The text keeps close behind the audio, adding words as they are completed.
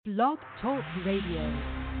Blog Talk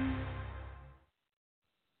Radio.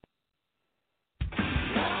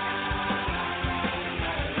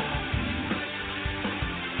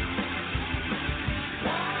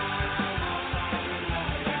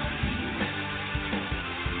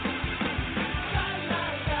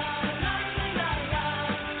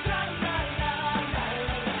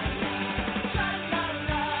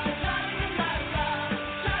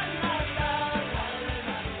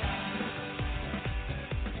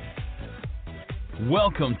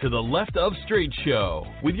 Welcome to the Left of Str8 Show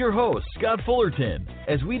with your host, Scott Fullerton,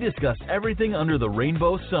 as we discuss everything under the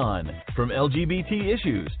rainbow sun, from LGBT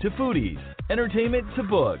issues to foodies, entertainment to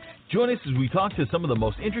books. Join us as we talk to some of the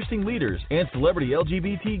most interesting leaders and celebrity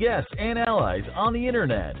LGBT guests and allies on the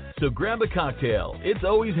internet. So grab a cocktail, it's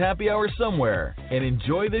always happy hour somewhere, and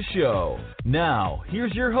enjoy the show. Now,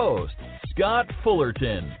 here's your host, Scott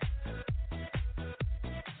Fullerton.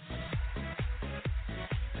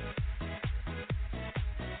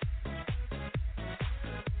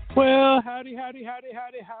 Well, howdy,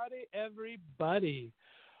 everybody.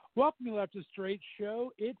 Welcome to the Left of Str8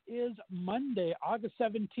 Show. It is Monday, August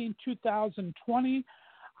 17, 2020.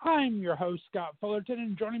 I'm your host, Scott Fullerton,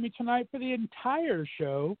 and joining me tonight for the entire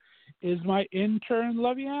show is my intern,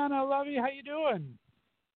 Lovianna. Lovey, how you doing?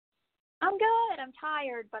 I'm good. I'm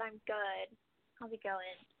tired, but I'm good. How's it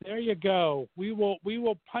going? There you go. We will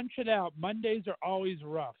punch it out. Mondays are always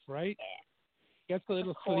rough, right? Yeah. Gets a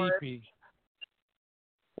little sleepy.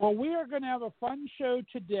 Well, we are going to have a fun show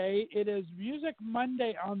today. It is Music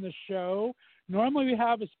Monday on the show. Normally we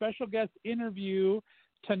have a special guest interview.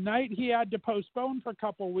 Tonight he had to postpone for a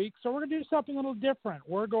couple of weeks, so we're going to do something a little different.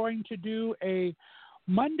 We're going to do a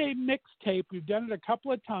Monday mixtape. We've done it a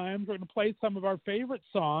couple of times. We're going to play some of our favorite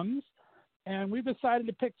songs, and we've decided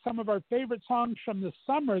to pick some of our favorite songs from the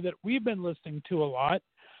summer that we've been listening to a lot.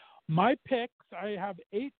 My picks, I have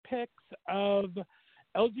 8 picks of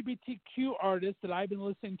LGBTQ artists that I've been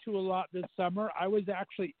listening to a lot this summer. I was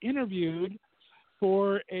actually interviewed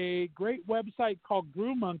for a great website called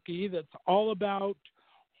Groove Monkey that's all about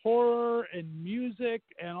horror and music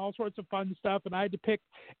and all sorts of fun stuff. And I had to pick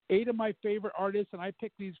 8 of my favorite artists, and I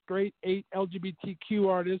picked these great 8 LGBTQ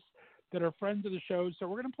artists that are friends of the show. So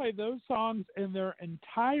we're going to play those songs in their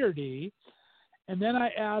entirety. And then I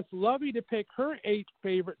asked Lovey to pick her 8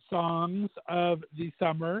 favorite songs of the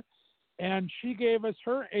summer. And she gave us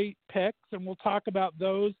her 8 picks, and we'll talk about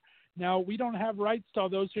those. Now, we don't have rights to all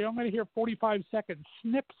those, so you're only going to hear 45-second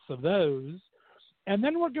snips of those. And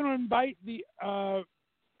then we're going to invite the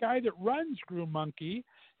guy that runs Groove Monkey.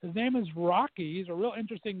 His name is Rocky. He's a real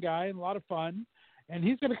interesting guy and a lot of fun. And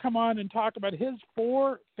he's going to come on and talk about his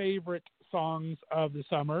 4 favorite songs of the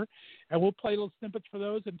summer. And we'll play little snippets for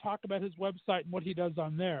those and talk about his website and what he does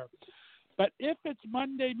on there. But if it's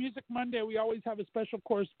Monday, Music Monday, we always have a special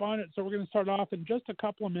correspondent. So we're going to start off in just a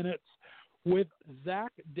couple of minutes with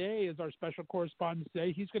Zach Day as our special correspondent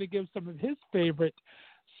today. He's going to give some of his favorite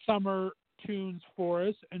summer tunes for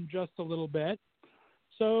us in just a little bit.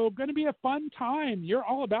 So going to be a fun time. You're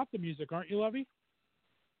all about the music, aren't you, Lovey?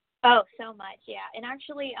 Oh, so much, yeah. And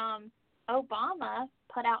actually, Obama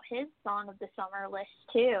put out his song of the summer list,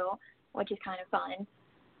 too, which is kind of fun.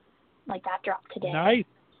 Like, that dropped today. Nice.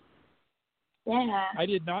 Yeah. I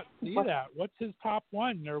did not see that. What's his top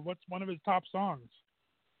one, or what's one of his top songs?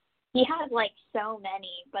 He has, like, so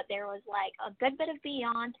many, but there was, like, a good bit of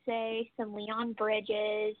Beyonce, some Leon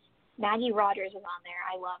Bridges. Maggie Rogers was on there.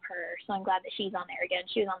 I love her, so I'm glad that she's on there again.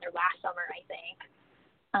 She was on there last summer, I think.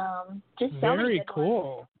 Just so very many good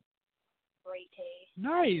cool. ones. Great taste.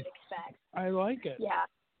 Nice. Expect. I like it. Yeah.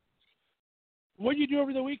 What did you do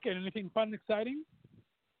over the weekend? Anything fun and exciting?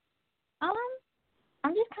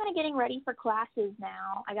 I'm just kind of getting ready for classes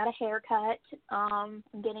now. I got a haircut. I'm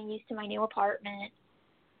getting used to my new apartment.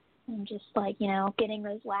 And just, like, getting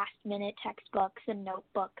those last-minute textbooks and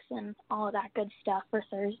notebooks and all of that good stuff for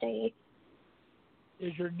Thursday.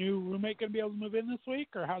 Is your new roommate going to be able to move in this week,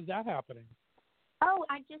 or how's that happening? Oh,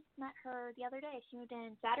 I just met her the other day. She moved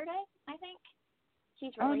in Saturday, I think.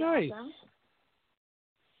 She's really nice. awesome.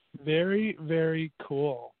 Very, very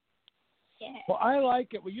cool. Yeah. Well, I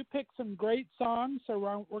like it. Well, you picked some great songs, so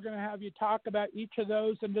we're going to have you talk about each of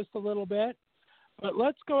those in just a little bit. But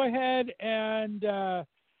let's go ahead and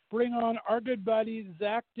bring on our good buddy,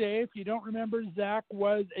 Zach Day. If you don't remember, Zach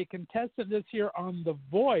was a contestant this year on The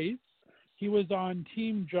Voice. He was on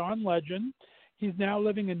Team John Legend. He's now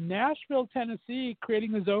living in Nashville, Tennessee,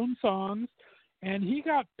 creating his own songs. And he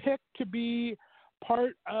got picked to be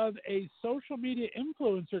part of a social media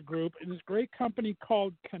influencer group in this great company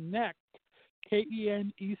called Connect.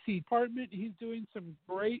 KENEC department. He's doing some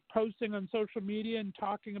great posting on social media and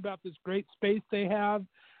talking about this great space they have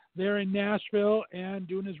there in Nashville and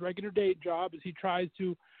doing his regular day job as he tries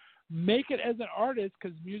to make it as an artist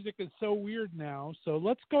because music is so weird now. So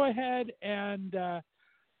let's go ahead and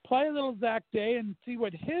play a little Zach Day and see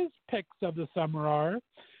what his picks of the summer are.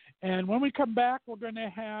 And when we come back, we're going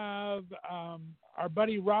to have our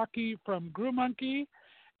buddy Rocky from Grew Monkey,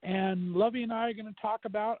 and Lovey and I are going to talk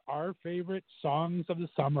about our favorite songs of the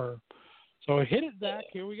summer. So hit it, Zach.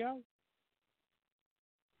 Here we go.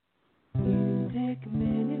 Music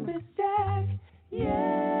Minute with Zach. Yeah.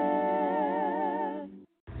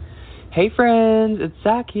 Hey friends, it's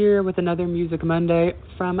Zach here with another Music Monday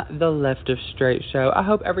from the Left of Str8 show. I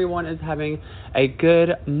hope everyone is having a good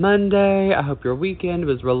Monday. I hope your weekend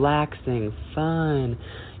was relaxing, fun,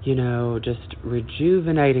 just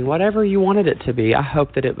rejuvenating, whatever you wanted it to be. I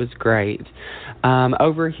hope that it was great.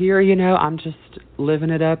 Over here, I'm just living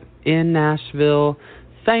it up in Nashville.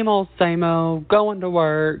 Same old, going to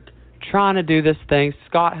work, trying to do this thing.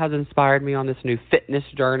 Scott has inspired me on this new fitness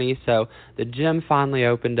journey, so the gym finally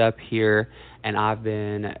opened up here, and I've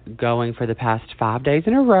been going for the past 5 days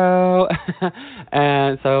in a row.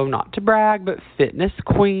 And so, not to brag, but fitness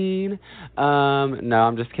queen. No,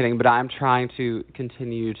 I'm just kidding, but I'm trying to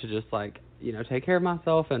continue to just take care of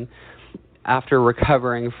myself. And after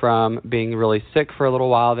recovering from being really sick for a little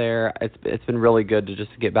while there, it's been really good to just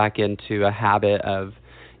get back into a habit of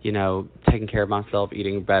taking care of myself,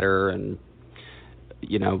 eating better, and,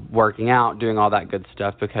 working out, doing all that good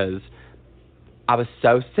stuff, because I was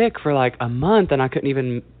so sick for a month and I couldn't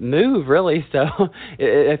even move, really. So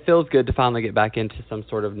it feels good to finally get back into some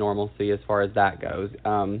sort of normalcy as far as that goes.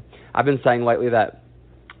 I've been saying lately that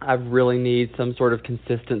I really need some sort of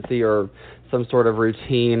consistency or some sort of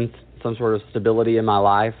routine, some sort of stability in my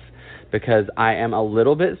life, because I am a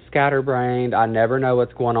little bit scatterbrained. I never know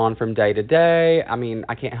what's going on from day to day. I mean,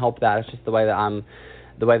 I can't help that. It's just the way that I'm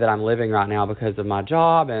living right now because of my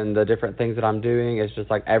job and the different things that I'm doing. It's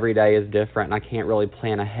just every day is different, and I can't really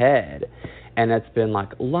plan ahead. And it's been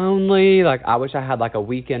lonely. I wish I had a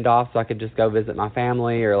weekend off so I could just go visit my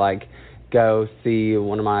family or go see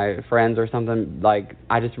one of my friends or something.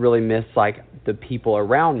 I just really miss the people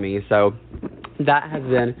around me. So that has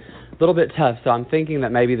been a little bit tough. So I'm thinking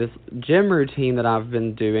that maybe this gym routine that I've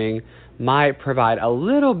been doing might provide a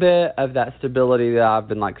little bit of that stability that I've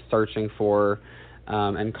been searching for,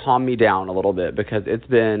 and calm me down a little bit, because it's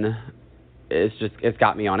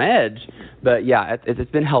got me on edge. But yeah,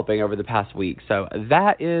 it's been helping over the past week. So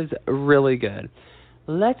that is really good.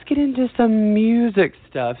 Let's get into some music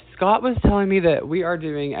stuff. Scott was telling me that we are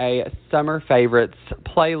doing a summer favorites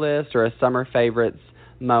playlist, or a summer favorites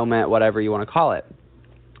moment, whatever you want to call it.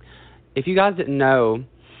 If you guys didn't know,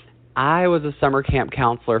 I was a summer camp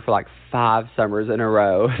counselor for 5 summers in a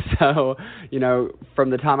row. So, from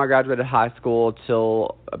the time I graduated high school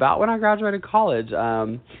till about when I graduated college,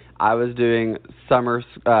 I was doing summer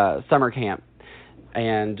camp.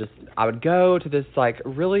 And I would go to this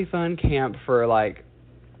really fun camp for I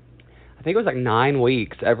think it was 9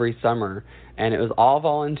 weeks every summer. And it was all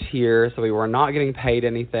volunteer, so we were not getting paid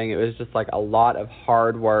anything. It was just a lot of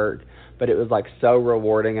hard work, but it was so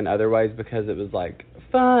rewarding in other ways, because it was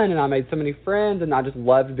fun, and I made so many friends, and I just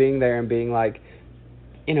loved being there and being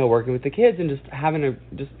working with the kids and just having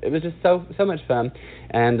it was just so much fun.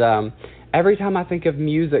 And every time I think of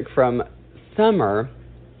music from summer,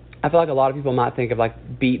 I feel a lot of people might think of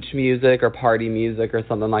beach music or party music or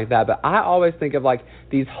something like that, but I always think of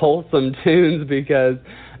these wholesome tunes, because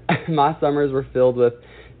my summers were filled with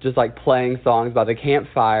just playing songs by the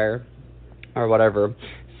campfire or whatever.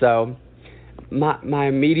 So my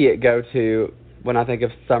immediate go-to when I think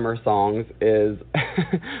of summer songs is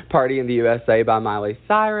Party in the USA by Miley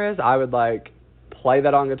Cyrus. I would play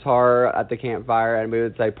that on guitar at the campfire, and we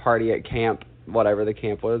would say party at camp, whatever the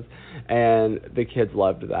camp was, and the kids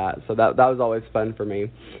loved that. So that was always fun for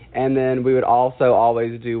me. And then we would also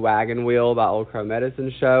always do Wagon Wheel by Old Crow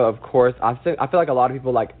Medicine Show. Of course, I feel a lot of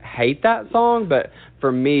people hate that song, but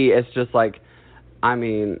for me, it's just I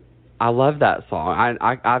love that song.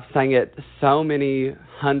 I've sang it so many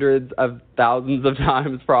hundreds of thousands of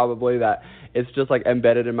times probably, that it's just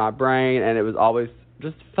embedded in my brain, and it was always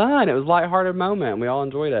just fun. It was a lighthearted moment, and we all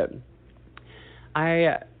enjoyed it.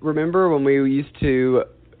 I remember when we used to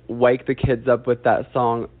wake the kids up with that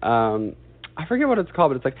song. I forget what it's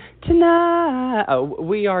called, but it's Tonight,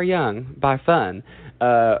 We Are Young by Fun.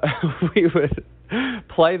 We would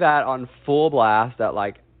play that on full blast at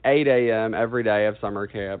 8 a.m. every day of summer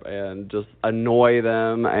camp and just annoy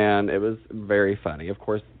them, and it was very funny. Of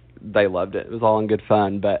course, they loved it. It was all in good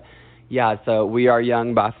fun. But yeah, so We Are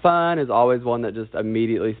Young by Fun is always one that just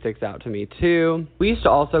immediately sticks out to me too. We used to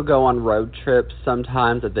also go on road trips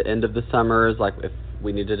sometimes at the end of the summers,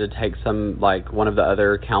 we needed to take one of the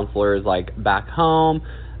other counselors, back home,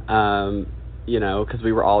 because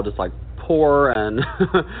we were all just, poor and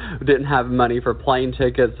didn't have money for plane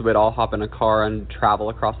tickets, so we'd all hop in a car and travel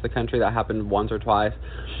across the country. That happened once or twice.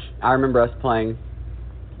 I remember us playing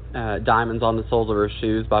Diamonds on the Soles of Her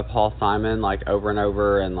Shoes by Paul Simon, over and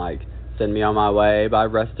over, and, Send Me On My Way by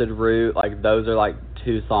Rusted Root. Those are,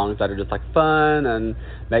 two songs that are just, fun and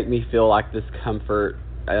make me feel, this comfort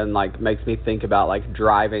and, makes me think about,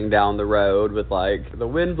 driving down the road with, the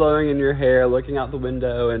wind blowing in your hair, looking out the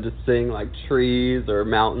window and just seeing, trees or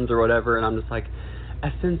mountains or whatever, and I'm just, a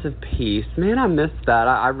sense of peace. Man, I miss that.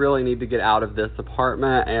 I really need to get out of this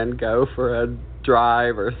apartment and go for a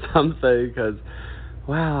drive or something, because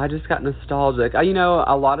wow, I just got nostalgic. A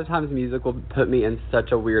lot of times music will put me in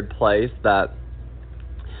such a weird place that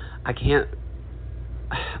I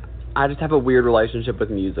just have a weird relationship with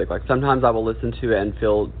music. Sometimes I will listen to it and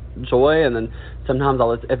feel joy, and then sometimes I'll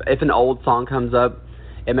listen, if an old song comes up,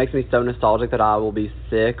 it makes me so nostalgic that I will be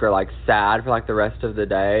sick or sad for the rest of the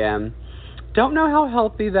day, and don't know how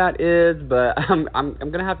healthy that is, but I'm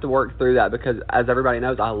gonna have to work through that, because as everybody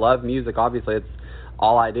knows, I love music. Obviously, it's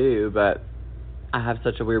all I do, but I have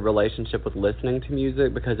such a weird relationship with listening to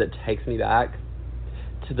music because it takes me back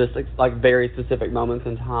to this very specific moments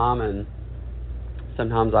in time, and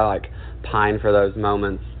sometimes I pine for those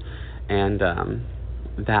moments, and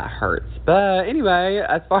that hurts. But anyway,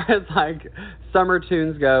 as far as summer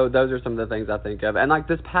tunes go, those are some of the things I think of. And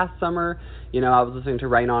this past summer, I was listening to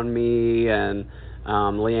Rain on Me and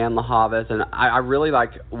Leanne LaHavis, and I really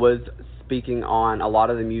was speaking on a lot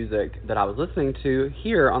of the music that I was listening to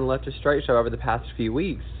here on the Left is Straight show over the past few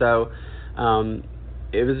weeks. So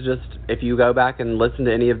it was just, if you go back and listen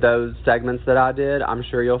to any of those segments that I did, I'm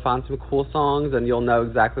sure you'll find some cool songs, and you'll know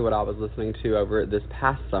exactly what I was listening to over this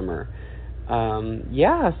past summer.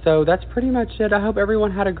 So that's pretty much it. I hope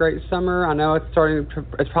everyone had a great summer. I know it's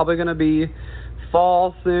probably going to be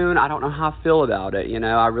fall soon. I don't know how I feel about it.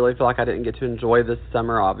 I really feel like I didn't get to enjoy this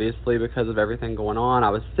summer, obviously, because of everything going on. I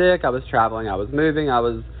was sick, I was traveling, I was moving, I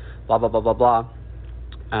was blah, blah, blah, blah, blah.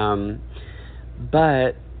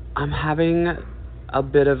 But I'm having a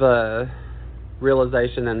bit of a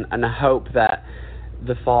realization and a hope that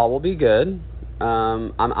the fall will be good.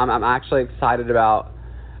 I'm actually excited about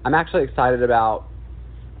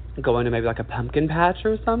going to maybe a pumpkin patch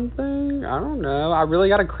or something. I don't know. I really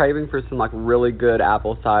got a craving for some really good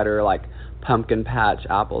apple cider, pumpkin patch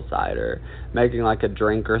apple cider. Making a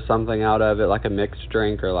drink or something out of it, a mixed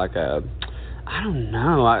drink, or I don't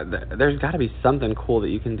know. There's got to be something cool that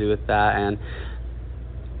you can do with that. And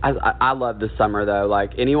I love the summer, though.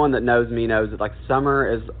 Anyone that knows me knows that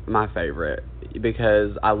summer is my favorite,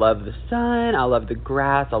 because I love the sun, I love the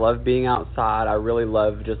grass, I love being outside. I really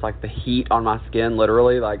love just the heat on my skin,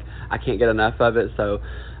 literally. I can't get enough of it. So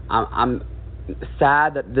I'm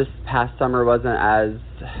sad that this past summer wasn't as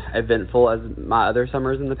eventful as my other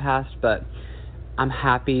summers in the past, but I'm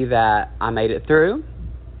happy that I made it through.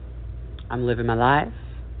 I'm living my life,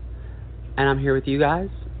 and I'm here with you guys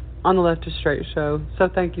on the Left is Straight show. So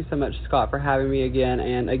thank you so much, Scott, for having me again.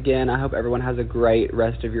 And again, I hope everyone has a great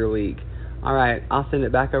rest of your week. All right, I'll send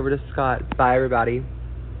it back over to Scott. Bye, everybody.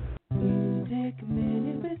 Take a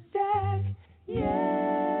minute with Zach.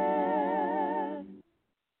 Yeah.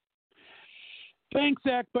 Thanks,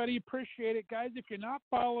 Zach, buddy. Appreciate it. Guys, if you're not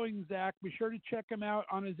following Zach, be sure to check him out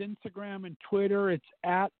on his Instagram and Twitter. It's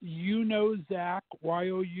at YouKnowZach,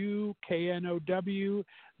 YOUKNOWZACH.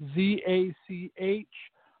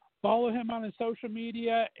 Follow him on his social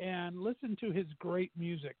media and listen to his great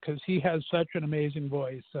music, because he has such an amazing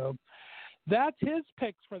voice. So that's his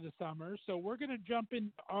picks for the summer. So we're going to jump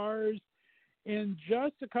into ours in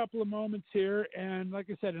just a couple of moments here. And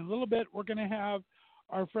like I said, in a little bit, we're going to have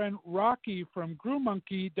our friend Rocky from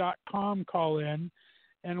GrewMonkey.com call in,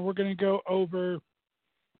 and we're going to go over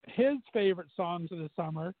his favorite songs of the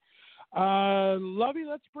summer. Lovey,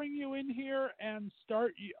 let's bring you in here and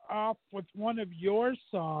start you off with one of your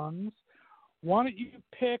songs. Why don't you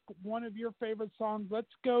pick one of your favorite songs?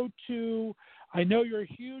 Let's go to, I know you're a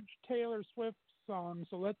huge Taylor Swift song,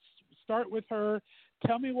 so let's start with her.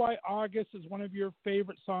 Tell me why August is one of your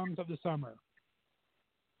favorite songs of the summer.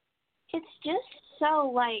 It's just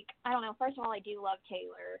so, I don't know, first of all, I do love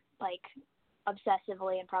Taylor,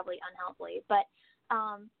 obsessively and probably unhealthily, but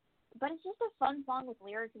it's just a fun song with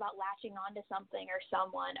lyrics about latching on to something or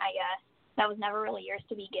someone, I guess, that was never really yours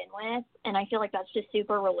to begin with, and I feel like that's just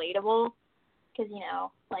super relatable, because, I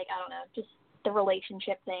don't know, just the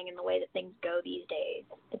relationship thing and the way that things go these days,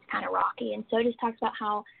 it's kind of rocky, and so it just talks about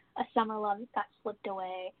how a summer love got slipped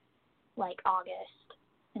away, August,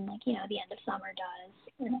 and, the end of summer does,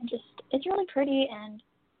 And it's really pretty and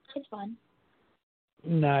it's fun.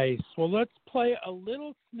 Nice. Well, let's play a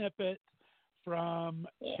little snippet from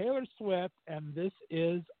Taylor Swift, and this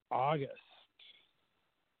is August.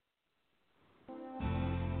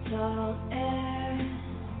 Salt air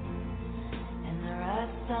and the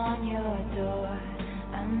rust on your door.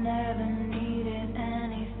 I never needed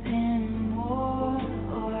anything more,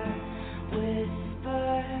 or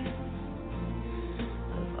whispers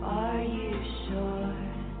of are you sure?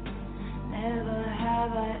 Never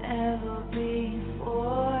have I ever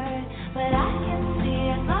before, but I can see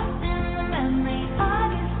it lost in the memory.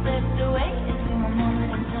 August slipped away into a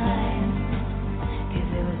moment in time, 'cause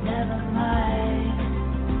it was never mine.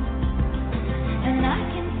 And I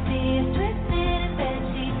can see it twisted in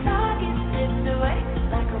bedsheets. August slipped away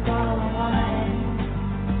like a bottle of wine,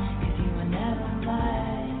 'cause you were never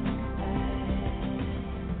mine.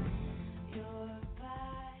 You're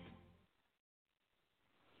by.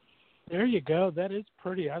 There you go. That is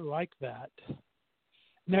pretty. I like that.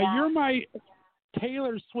 Now, Yeah. you're my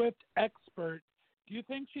Taylor Swift expert. Do you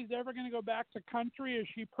think she's ever going to go back to country, or is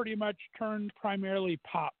she pretty much turned primarily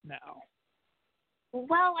pop now?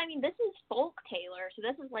 Well, I mean, this is folk Taylor, so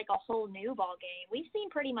this is like a whole new ball game. We've seen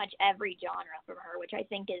pretty much every genre from her, which I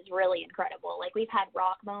think is really incredible. Like, we've had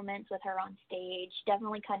rock moments with her on stage.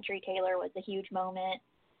 Definitely country Taylor was a huge moment.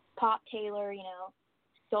 Pop Taylor,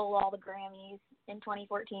 stole all the Grammys in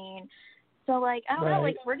 2014. So, like, I don't know.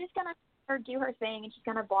 Like, we're just going to her do her thing, and she's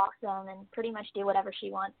going to blossom and pretty much do whatever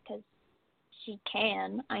she wants because she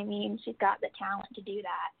can. I mean, she's got the talent to do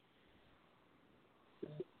that.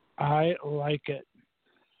 I like it.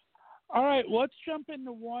 All right, let's jump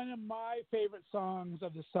into one of my favorite songs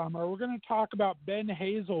of the summer. We're going to talk about Ben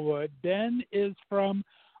Hazelwood. Ben is from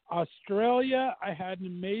Australia. I had an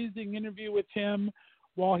amazing interview with him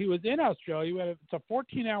while he was in Australia. It's a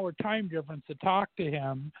 14-hour time difference to talk to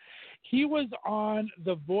him. He was on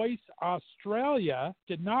The Voice Australia,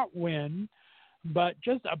 did not win, but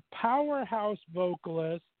just a powerhouse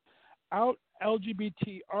vocalist, out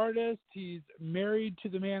LGBT artist. He's married to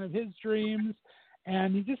the man of his dreams,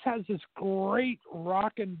 and he just has this great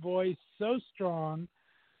rockin' voice, so strong.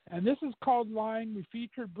 And this is called Lying. We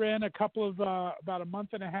featured Bryn about a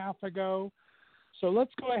month and a half ago. So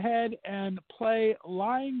let's go ahead and play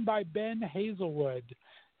Lying by Ben Hazelwood.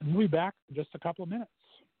 And we'll be back in just a couple of minutes.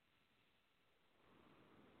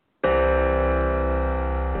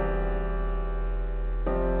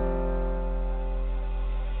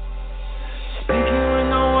 Speaking with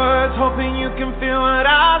no words, hoping you can feel what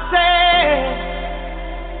I say.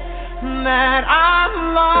 That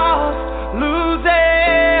I'm lost,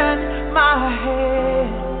 losing my head.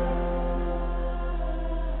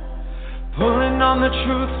 Pulling on the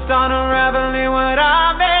truth, start unraveling what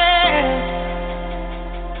I meant.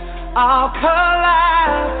 I'll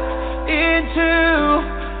collapse into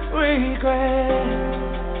regret.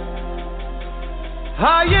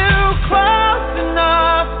 Are you close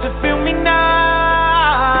enough to feel me now?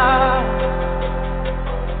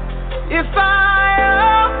 If I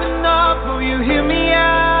open up, will you hear me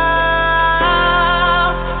out?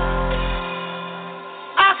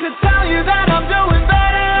 I could tell you that I'm doing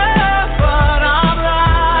better, but I'm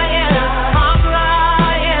lying,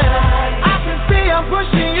 I can see I'm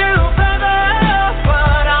pushing you further,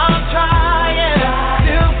 but I'm trying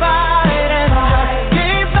to fight and just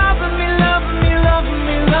keep loving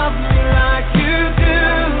me like you do.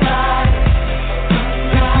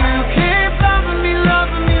 If you keep loving me,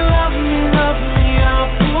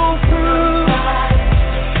 I'll pull through.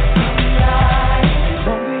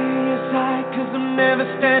 Won't be in your sight, 'cause I'm never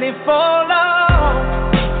standing for long.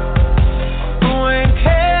 When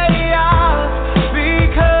chaos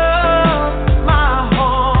becomes my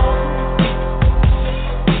home,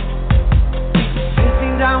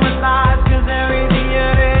 sitting down with lies, 'cause they're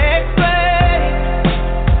easier to explain.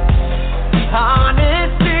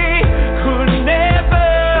 Honesty could never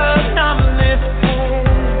numb this pain.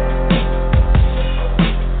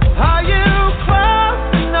 Are you close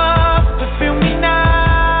enough to feel me now?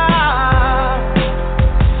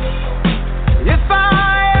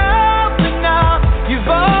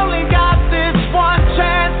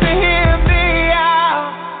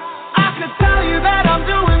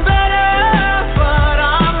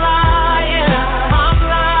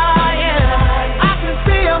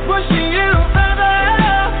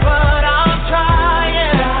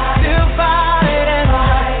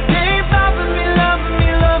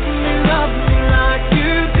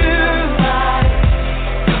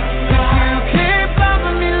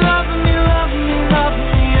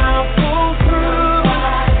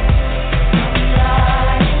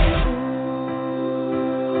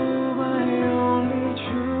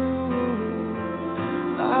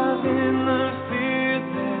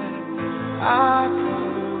 I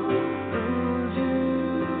could lose you.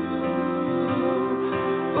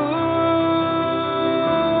 Ooh,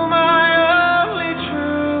 my only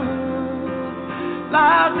truth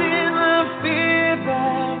lies in the fear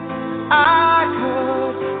that I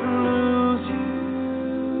could lose you.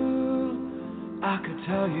 I could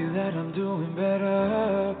tell you that I'm doing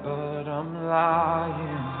better, but I'm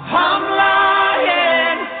lying. I'm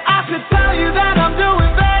lying. I could tell you that I'm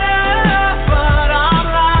doing better, but I'm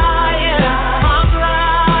lying. I'm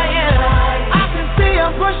lying. I can see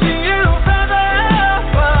I'm pushing you further,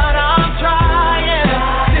 but I'm trying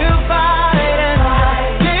to fight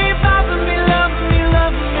and keep loving me, loving me,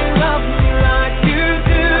 loving me, loving me like you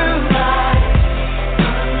do.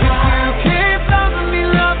 If you keep loving me,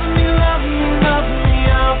 loving me, loving me, loving me,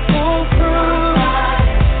 I'll pull through.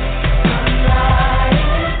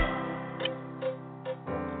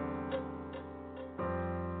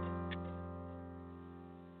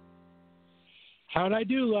 How'd I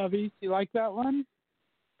do, Lovey? You like that one?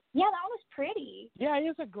 Yeah, that was pretty. Yeah, he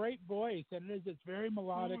has a great voice, and it's very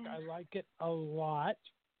melodic. I like it a lot.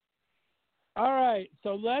 All right,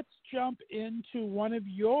 so let's jump into one of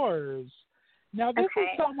yours. Now, this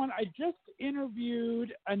is someone I just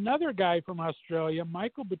interviewed another guy from Australia,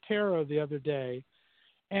 Michael Botero, the other day,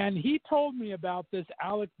 and he told me about this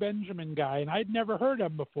Alec Benjamin guy, and I'd never heard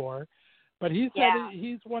him before, but he said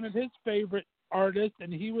he's one of his favorite artists,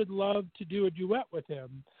 and he would love to do a duet with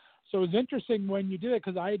him. So it was interesting when you did it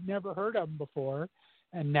because I had never heard of him before,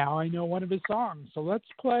 and now I know one of his songs. So let's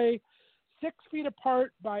play 6 Feet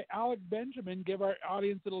Apart by Alec Benjamin, give our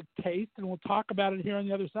audience a little taste, and we'll talk about it here on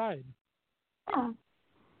the other side. Yeah.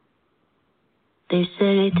 They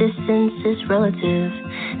say distance is relative,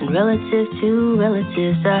 and relative to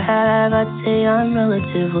relatives I have, I'd say I'm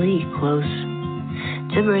relatively close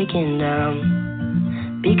to breaking down.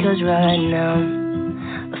 Because right now,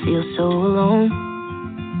 I feel so alone.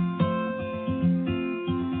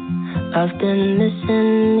 I've been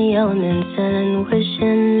missing the elements and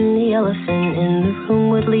wishing the elephant in the room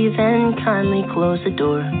would leave and kindly close the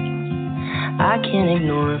door. I can't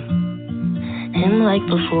ignore him like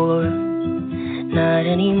before, not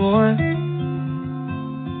anymore.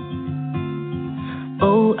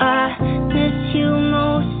 Oh, I miss you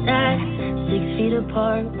most at 6 feet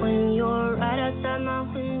apart when you're right outside my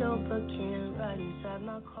window, but can't ride inside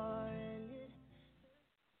my car.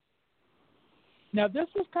 Now, this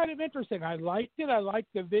was kind of interesting. I liked it. I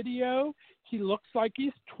liked the video. He looks like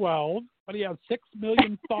he's 12, but he has 6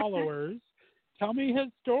 million followers. Tell me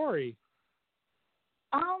his story.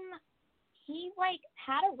 He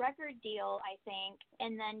had a record deal, I think,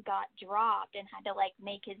 and then got dropped and had to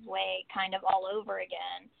make his way kind of all over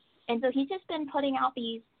again. And so he's just been putting out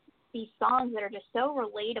these songs that are just so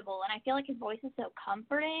relatable, and I feel like his voice is so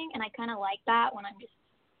comforting, and I kind of like that when I'm just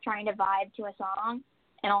trying to vibe to a song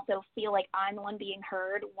and also feel like I'm the one being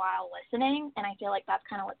heard while listening, and I feel like that's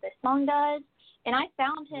kind of what this song does. And I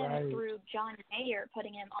found him through John Mayer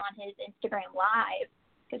putting him on his Instagram Live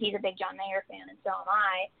because he's a big John Mayer fan, and so am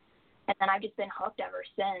I. And then I've just been hooked ever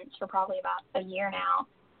since for probably about a year now.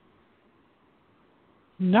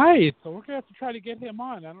 Nice. So we're going to have to try to get him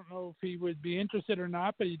on. I don't know if he would be interested or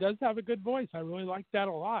not, but he does have a good voice. I really like that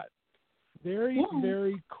a lot. Very,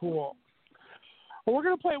 very cool. Well, we're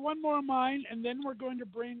going to play one more of mine, and then we're going to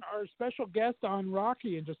bring our special guest on,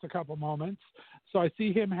 Rocky, in just a couple moments. So I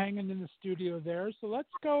see him hanging in the studio there. So let's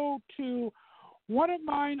go to one of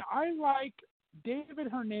mine. I like David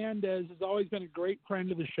Hernandez. Has always been a great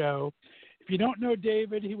friend of the show. If you don't know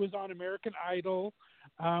David, he was on American Idol,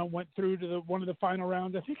 went through to one of the final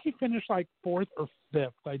rounds. I think he finished 4th or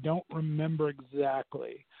 5th. I don't remember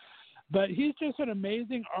exactly. But he's just an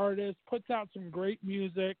amazing artist, puts out some great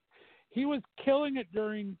music. He was killing it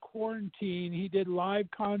during quarantine. He did live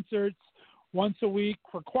concerts once a week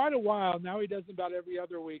for quite a while. Now he does about every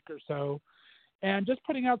other week or so. And just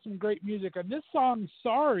putting out some great music. And this song,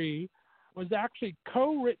 Sorry, was actually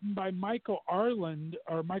co-written by Michael Orland,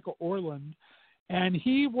 and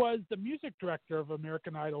he was the music director of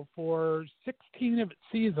American Idol for 16 of its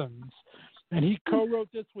seasons. And he co-wrote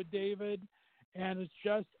this with David, and it's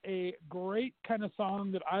just a great kind of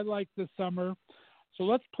song that I like this summer. So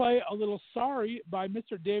let's play a little Sorry by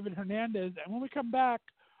Mr. David Hernandez, and when we come back,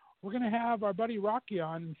 we're going to have our buddy Rocky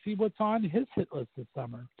on and see what's on his hit list this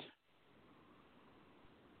summer.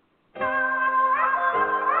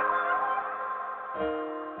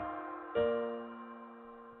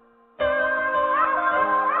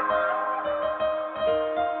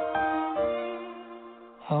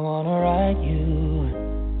 I wanna write you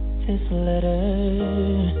this letter.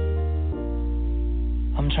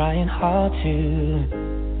 I'm trying hard to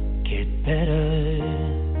get better.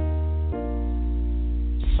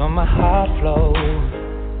 so my heart flows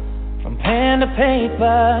from pen to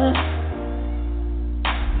paper.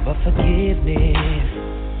 But forgiveness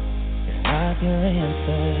is not your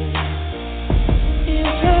answer. You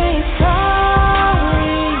say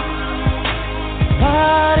sorry,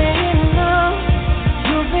 not enough.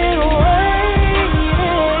 You've been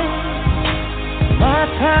waiting. My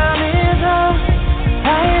time is up.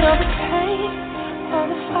 Tired of the pain, of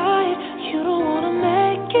the fight. You don't wanna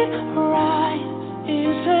make it right.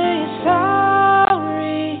 You say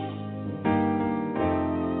sorry,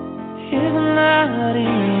 it's not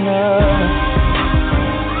enough.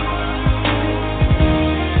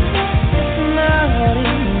 It's not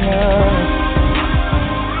enough.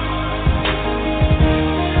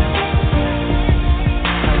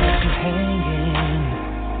 I left you hanging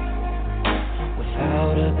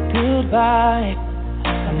without a goodbye.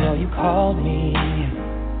 I know you called me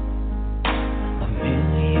a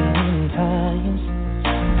million times,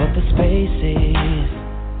 but the space is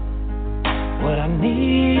what I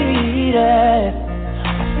needed. I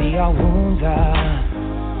see our wounds are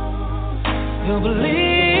still bleeding.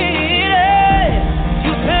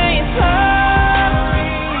 You say it's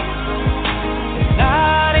sorry, it's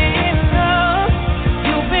not enough.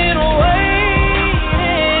 You've been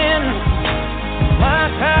waiting.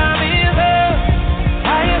 My time is up.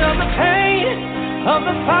 Tired of the pain, of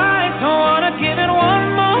the fight. Don't wanna give it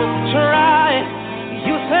one more try.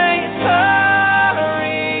 You say it's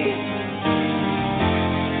sorry,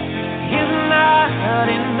 it's not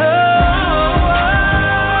enough.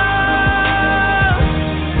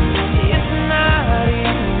 It's not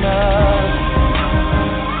enough.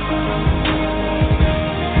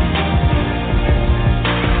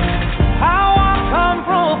 I walk on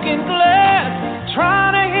broken glass,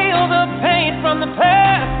 trying to heal the pain from the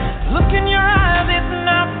past. Look in your eyes, it's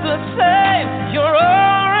not the same. You're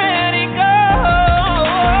already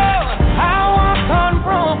gone. I walk on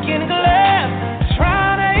broken glass,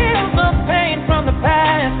 trying to heal the pain from the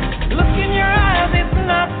past. Look in your eyes, it's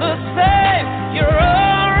not the same. You're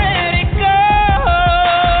already gone.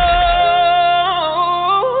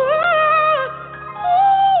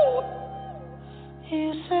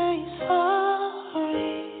 You say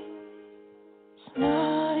sorry, it's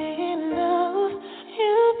not enough.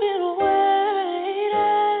 You've been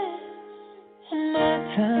waiting, and my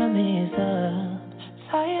time is up.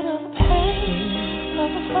 Tired of the pain, of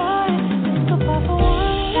the fight. Goodbye for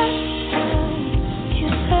one last time. You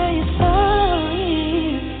say you're sorry.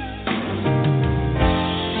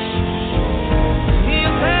 You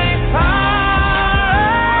say sorry,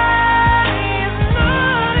 it's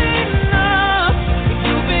not enough.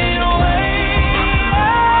 You've been waiting,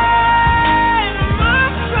 my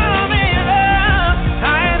time is up.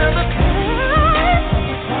 Tired of the pain.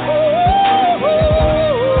 Ooh.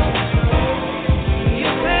 You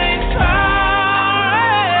say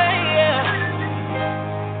sorry,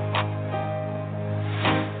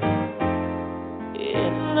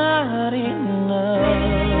 it's not enough.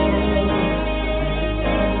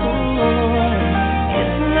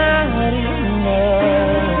 It's not enough.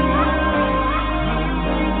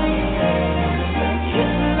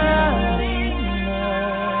 It's not enough.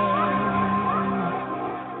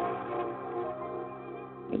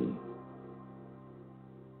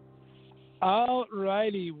 All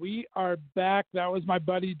righty, we are back. That was my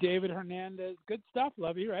buddy David Hernandez. Good stuff,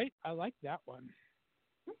 Lovey, right? I like that one.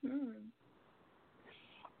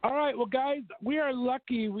 All right, well, guys, we are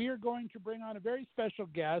lucky. We are going to bring on a very special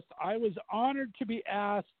guest. I was honored to be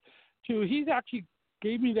asked to, he's actually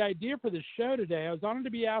gave me the idea for the show today. I was honored to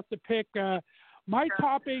be asked to pick my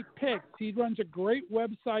top 8 picks. He runs a great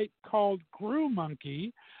website called Grew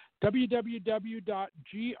Monkey,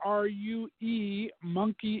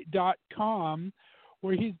 www.gruemonkey.com,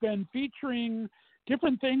 where he's been featuring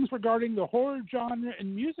different things regarding the horror genre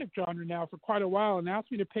and music genre now for quite a while, and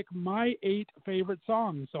asked me to pick my 8 favorite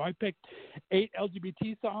songs. So I picked 8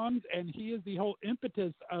 LGBT songs, and he is the whole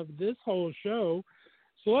impetus of this whole show.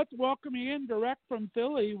 So let's welcome in direct from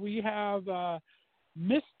Philly. We have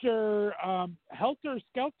Mr. Helter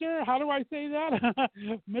Skelter. How do I say that?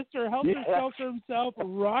 Mr. Helter Skelter himself,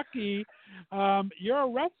 Rocky. You're a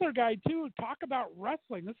wrestler guy, too. Talk about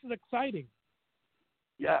wrestling. This is exciting.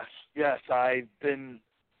 Yes. I've been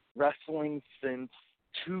wrestling since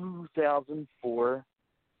 2004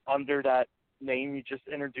 under that name you just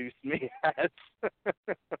introduced me as.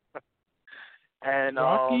 And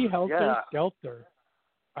Rocky Helter Skelter.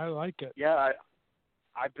 I like it. Yeah,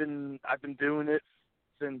 I've been doing it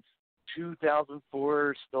since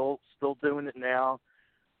 2004. Still doing it now.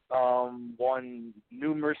 Won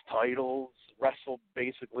numerous titles. Wrestled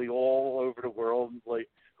basically all over the world. Like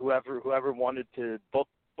whoever wanted to book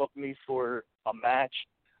me for a match,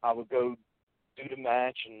 I would go do the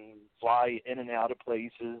match and fly in and out of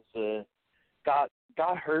places. Got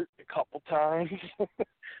hurt a couple times,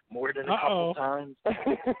 more than a couple times.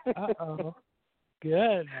 Uh-oh.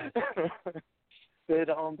 Good.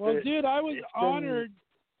 Well, dude, I was honored.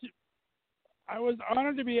 I was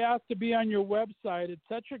honored to be asked to be on your website. It's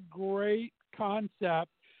such a great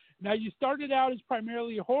concept. Now, you started out as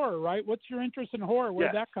primarily horror, right? What's your interest in horror? Where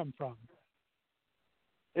did that come from?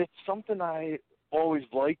 It's something I always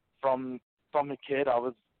liked from a kid. I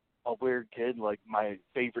was a weird kid. Like, my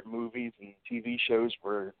favorite movies and TV shows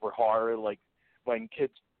were horror. Like, when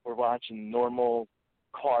kids were watching normal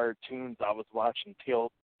cartoons, I was watching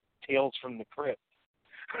Tales from the Crypt.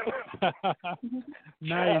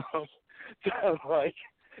 Nice. So, like,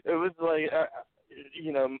 it was like,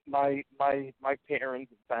 you know, my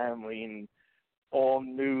parents and family and all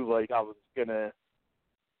knew, like, I was gonna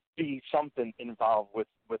be something involved with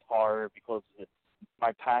horror because of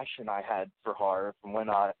my passion I had for horror from when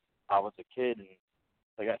I was a kid. And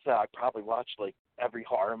like I said, I probably watched like every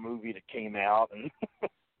horror movie that came out, and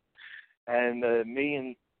and me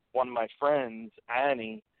and one of my friends,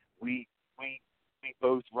 Annie, we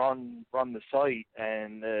both run the site,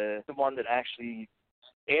 and the one that actually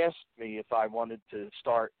asked me if I wanted to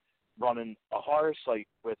start running a horror site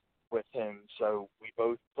with him. So we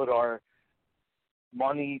both put our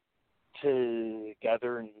money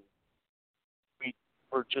together, and we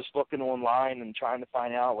were just looking online and trying to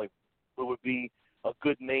find out like what would be a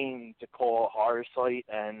good name to call a horror site,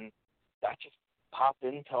 and that just popped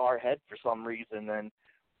into our head for some reason. And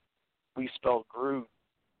we spelled Grue,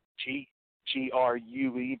 Grue,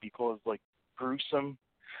 because like gruesome.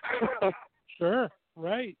 Sure,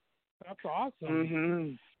 right. That's awesome.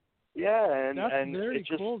 Mhm. Yeah, and that's and very it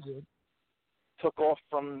just cool, dude. took off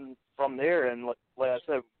from there. And like I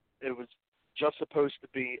said, it was just supposed to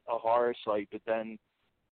be a horror site, but then,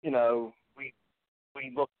 you know, we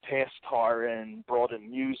looked past horror and brought in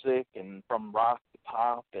music, and from rock to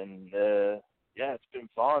pop, and yeah, it's been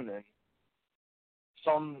fun. And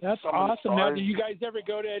that's some awesome. Of the stars, Now, do you guys ever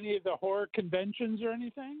go to any of the horror conventions or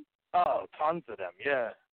anything? Oh, tons of them.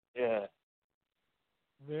 Yeah.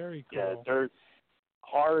 Very cool. Yeah, they're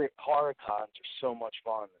horror cons are so much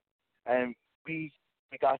fun, and we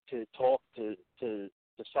got to talk to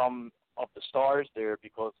some of the stars there,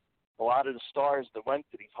 because a lot of the stars that went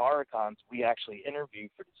to these horror cons we actually interviewed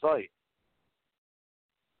for the site.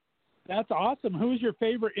 That's awesome. Who's your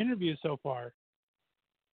favorite interview so far?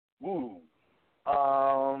 Ooh,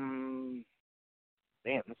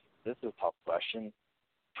 damn, this is a tough question.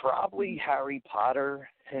 Probably Harry Potter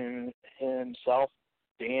himself,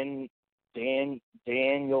 Daniel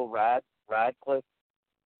Radcliffe.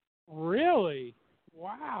 Really?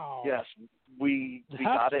 Wow. Yes, we That's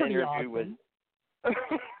got an pretty interview awesome. with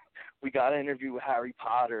we got an interview with Harry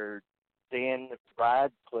Potter, Dan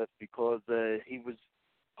Radcliffe, because he was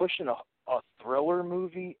pushing a thriller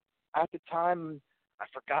movie at the time. I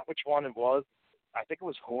forgot which one it was. I think it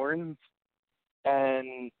was Horns,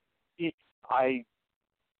 and I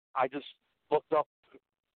just looked up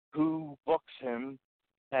who books him,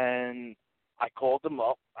 and I called them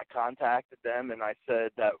up. I contacted them, and I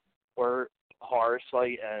said that we're a horror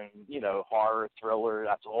site, and you know, horror, thriller,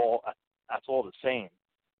 that's all the same.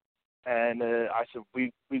 And I said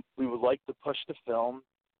we would like to push the film,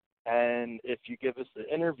 and if you give us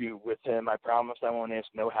the interview with him, I promise I won't ask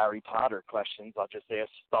no Harry Potter questions. I'll just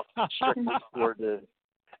ask stuff strictly for the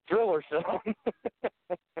thriller film.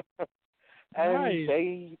 And nice.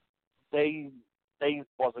 they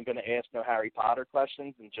wasn't going to ask no Harry Potter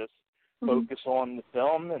questions and just focus on the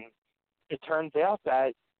film. And it turns out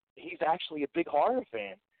that he's actually a big horror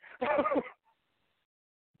fan.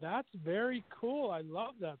 That's very cool. I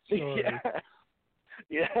love that story.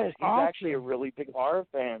 Yeah, he's awesome. Actually a really big horror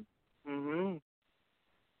fan. Mhm.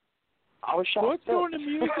 I was shocked. Let's go into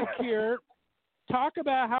music here. Talk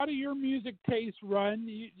about, how do your music tastes run?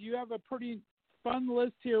 You have a pretty fun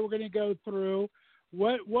list here we're going to go through.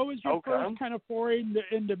 What was your first kind of foray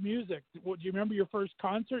into music? Do you remember your first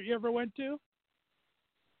concert you ever went to?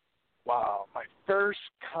 Wow, my first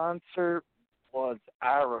concert was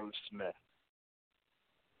Aerosmith.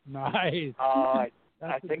 Nice. I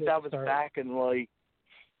think that was start. back in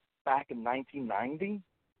 1990.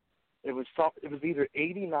 It was either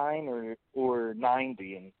 89 or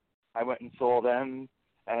 90, and I went and saw them.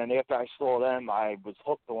 And after I saw them, I was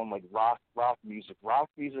hooked on like rock music. Rock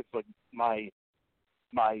music's like my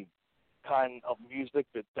kind of music,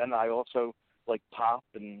 but then I also like pop,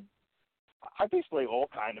 and I basically all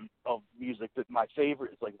kind of music. But my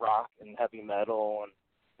favorite is like rock and heavy metal,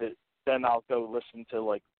 and then I'll go listen to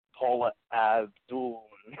like Paula Abdul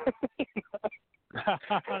and There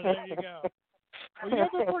you go. Well, you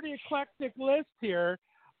have a pretty eclectic list here.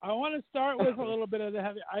 I want to start with a little bit of the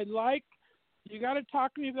heavy. You got to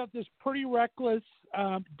talk to me about this Pretty Reckless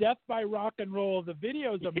Death by Rock and Roll. The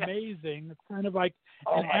video is amazing. It's kind of like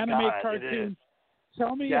an anime cartoon.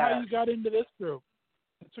 Tell me how you got into this group.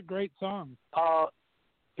 It's a great song. I've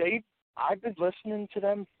been listening to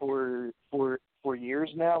them for years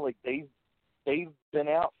now. Like they've been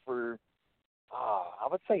out for I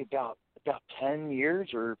would say about 10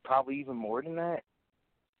 years or probably even more than that.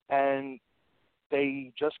 And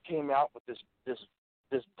they just came out with this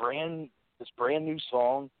brand new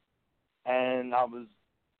song, and I was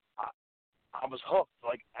hooked.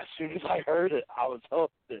 Like as soon as I heard it, I was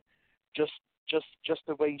hooked. Just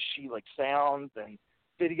the way she like sounds and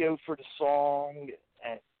video for the song,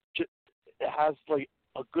 and it has like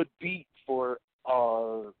a good beat for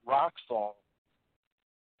a rock song.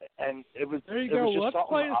 And it was there. You go. Let's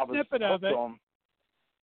play a snippet of it.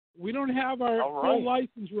 We don't have our full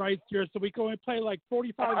license rights here, so we can only play like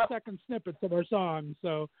 45-second snippets of our songs.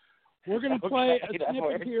 So we're going to play a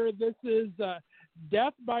snippet here. This is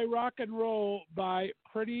Death by Rock and Roll by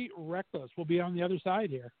Pretty Reckless. We'll be on the other side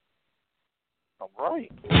here. All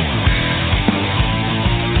right.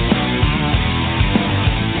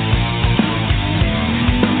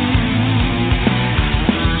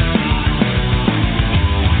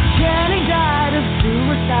 Jenny died of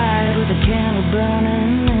suicide with a candle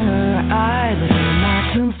burning in her eye. But on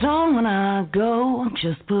my tombstone when I go,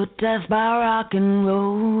 just put death by rock and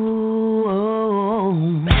roll.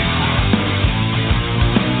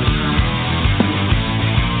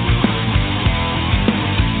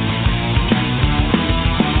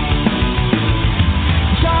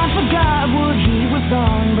 John forgot what he was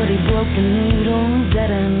on, but he broke the needle,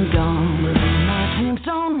 dead and gone. But on my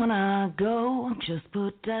tombstone when I go, just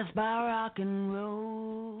put death by rock and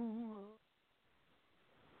roll.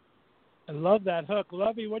 I love that hook.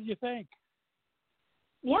 Lovey, what do you think?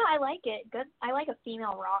 Yeah, I like it. Good. I like a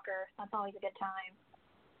female rocker. That's always a good time.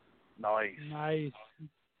 Nice.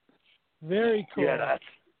 Very cool. Yeah,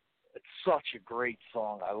 it's such a great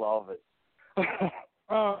song. I love it.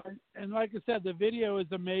 And like I said, the video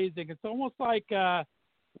is amazing. It's almost like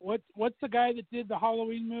what's the guy that did the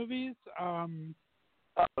Halloween movies?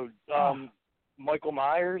 Michael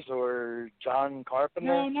Myers or John Carpenter?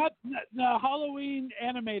 No, not the Halloween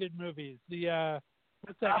animated movies. The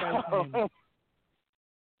what's that guy's name?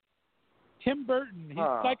 Tim Burton. He's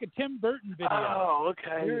like a Tim Burton video. Oh,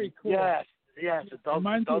 okay. Very cool. Yes, it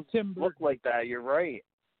does Tim look Burton. like that. You're right.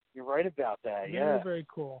 You're right about that. Very, very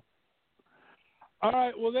cool. All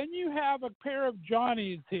right, well, then you have a pair of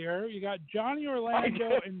Johnnies here. You got Johnny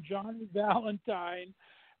Orlando and Johnny Valentine.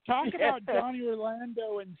 Talk about Johnny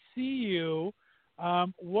Orlando and See You.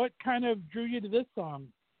 What kind of drew you to this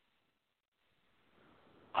song?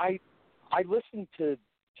 I listen to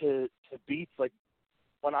beats like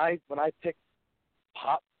when I pick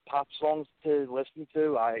pop songs to listen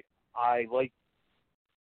to. I like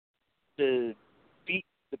the beat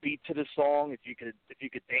to the song. If you could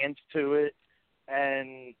dance to it.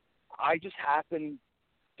 And I just happened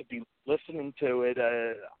to be listening to it.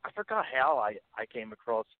 I forgot how I came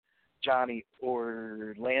across Johnny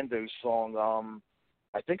Orlando's song.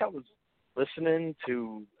 I think I was listening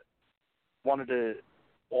to one of the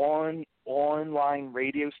online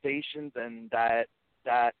radio stations, and that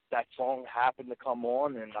song happened to come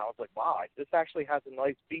on, and I was like, wow, this actually has a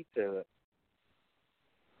nice beat to it.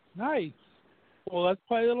 Nice. Well, let's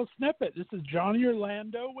play a little snippet. This is Johnny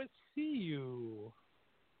Orlando with See You.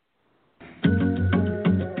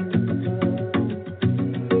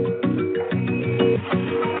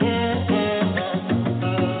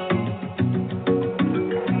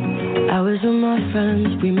 I was with my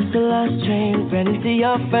friends, we missed the last train. Ran into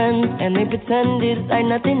your friends, and they pretended like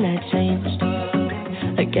nothing had changed,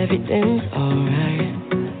 like everything's alright.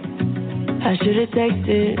 I should've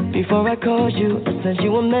texted before I called you. I sent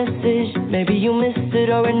you a message, maybe you missed it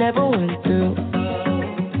or it never went through.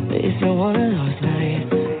 But if you're one of those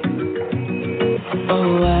nights,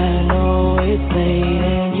 oh, I know it's late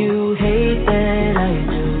and you hate that I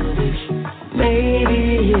do this.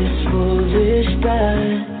 Maybe it's foolish, but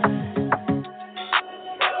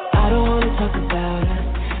I don't wanna talk about us.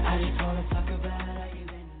 I just wanna talk about how you've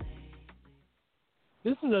been lately.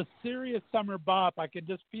 This is a serious summer bop. I can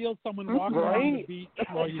just feel someone walking on the beach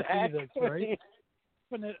while you see this, right?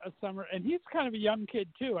 A summer, and he's kind of a young kid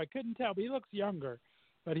too. I couldn't tell, but he looks younger.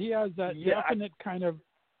 But he has that definite kind of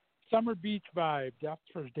summer beach vibe. That's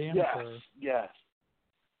for dancer. Yes.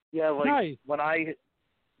 Yeah, like nice. When I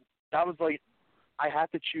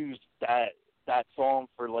had to choose that song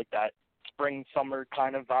for like that spring summer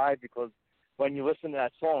kind of vibe, because when you listen to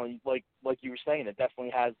that song, like you were saying, it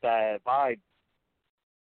definitely has that vibe.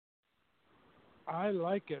 I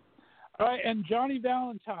like it. All right, and Johnny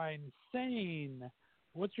Valentine, Sane.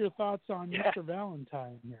 What's your thoughts on Mr.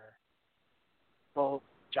 Valentine here? Well,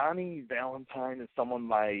 Johnny Valentine is someone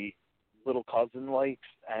my little cousin likes,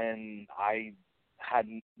 and I had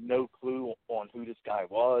no clue on who this guy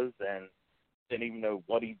was and didn't even know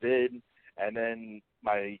what he did. And then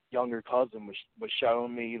my younger cousin was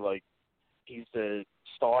showing me, like, he's a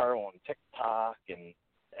star on TikTok and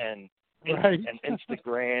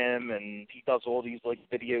Instagram, and he does all these, like,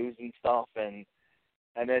 videos and stuff. And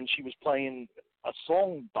then she was playing a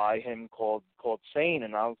song by him called Sane,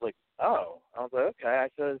 and I was like, oh. I was like, okay. I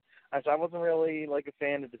said I wasn't really, like, a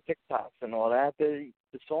fan of the TikToks and all that. The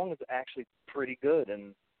song is actually pretty good,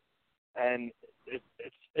 and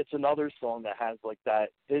it's another song that has, like, that.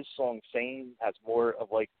 His song Sane has more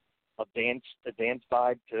of, like, a dance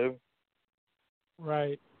vibe too.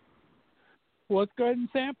 Right. Well, let's go ahead and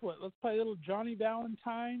sample it. Let's play a little Johnny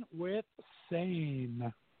Valentine with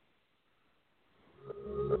Sane.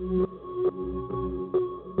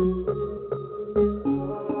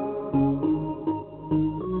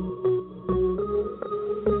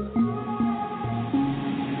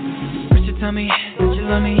 Tell me that you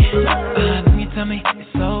love me, when you tell me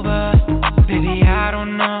it's over, baby, I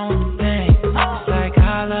don't know what to think. It's like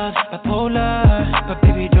I love bipolar, but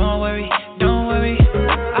baby, don't worry,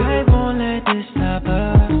 I won't let this stop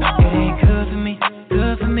us. It ain't good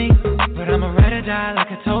for me, but I'ma ride or die like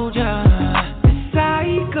I told ya. It's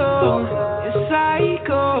psycho,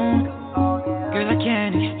 girl, I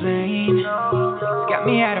can't explain. It's got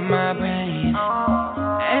me out of my brain,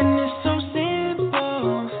 and it's so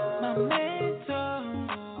simple. My mental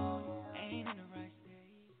ain't in the right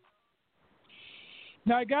state.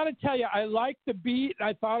 Now, I got to tell you, I liked the beat.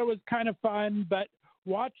 I thought it was kind of fun, but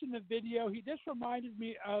watching the video, he just reminded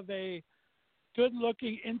me of a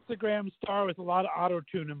good-looking Instagram star with a lot of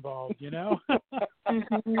auto-tune involved, you know?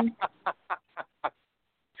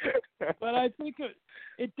 But I think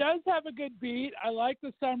it does have a good beat. I like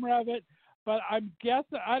the summer of it, but I'm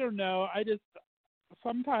guessing, I don't know,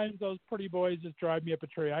 sometimes those pretty boys just drive me up a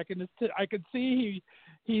tree. I can see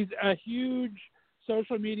he's a huge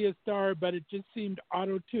social media star, but it just seemed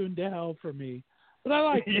auto-tuned to hell for me. But I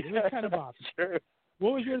liked it. It was kind of awesome. Sure.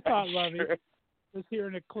 What was your thought, Lovey? Sure. Just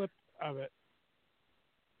hearing a clip of it.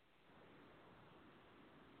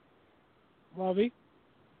 Lovey?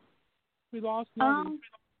 We lost Lovey.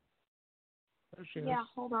 There she is. Yeah,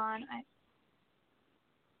 hold on.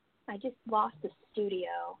 I just lost the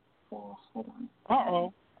studio, so hold on.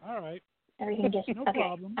 Uh-oh. All right. Everything just no okay.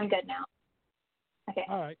 problem. I'm good now. Okay.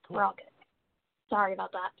 All right, cool. We're all good. Sorry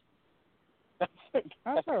about that.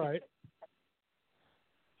 That's all right.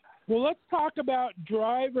 Well, let's talk about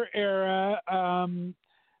Driver Era.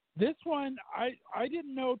 This one, I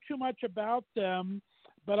didn't know too much about them,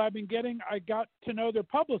 but I got to know their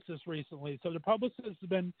publicist recently. So the publicist has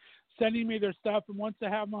been sending me their stuff and wants to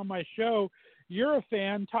have them on my show. You're a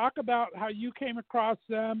fan. Talk about how you came across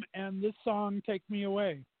them and this song, Take Me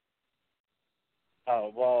Away.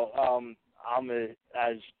 Oh, well,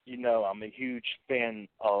 as you know, I'm a huge fan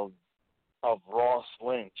of Ross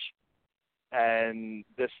Lynch, and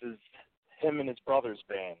this is him and his brother's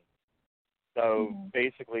band. So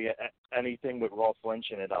basically, anything with Ross Lynch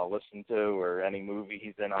in it, I'll listen to, or any movie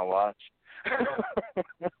he's in, I'll watch.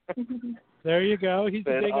 There you go. He's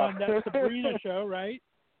big on that Sabrina show, right?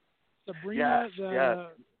 Sabrina, yes.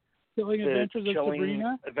 Chilling Adventures of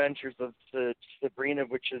Sabrina. Adventures of Sabrina,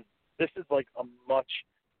 this is like a much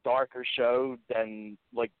darker show than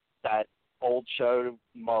like that old show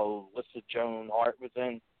Melissa Joan Hart was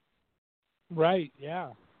in. Right. Yeah.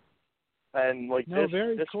 And like this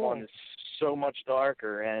cool. one is so much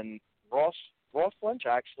darker, and Ross Lynch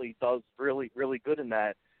actually does really, really good in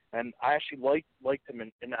that. And I actually liked him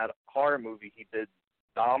in that horror movie he did,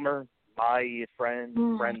 Dahmer, My Friend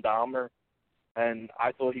Dahmer, and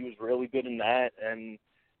I thought he was really good in that. And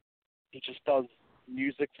he just does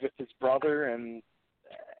music with his brother, and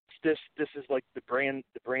this is like the brand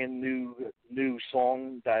new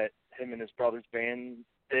song that him and his brother's band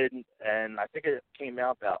did, and I think it came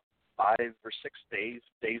out about 5 or 6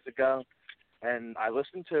 days ago. And I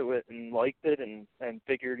listened to it and liked it, and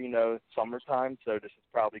figured, it's summertime, so this is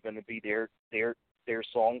probably going to be their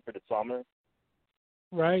song for the summer.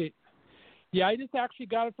 Right. Yeah, I just actually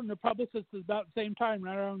got it from the publicist about the same time,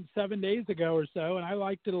 right around 7 days ago or so, and I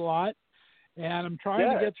liked it a lot. And I'm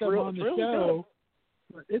trying to get them on the show.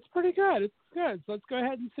 Good. It's pretty good. It's good. So let's go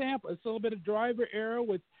ahead and sample. It's a little bit of Driver Era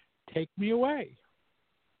with Take Me Away.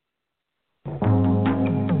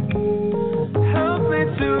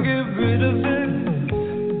 get rid of it.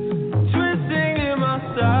 Twisting in my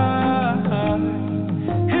side.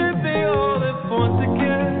 Hit me all at once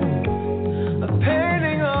again. A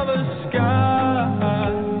painting of a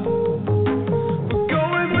sky. We're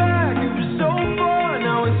going back, it was so far,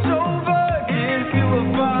 now it's over. Can't feel a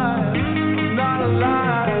vibe, I'm not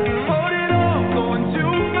alive. Hold it off, going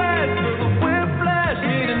too fast. Feel the whiplash,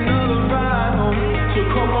 need another ride home. So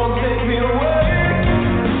come on, take me away.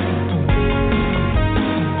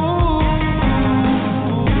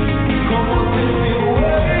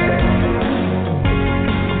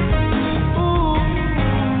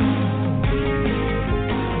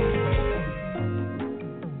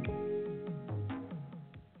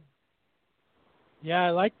 Yeah,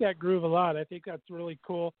 I like that groove a lot. I think that's really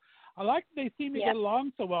cool. I like that they seem to get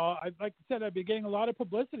along so well. Like I said, I've been getting a lot of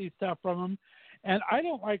publicity stuff from them, and I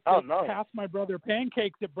don't like to pass my brother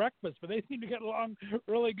pancakes at breakfast, but they seem to get along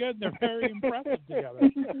really good, and they're very impressive together.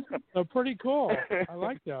 So pretty cool. I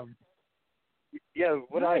like them. Yeah,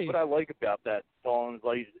 what Nice. I like about that song is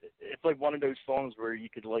like it's like one of those songs where you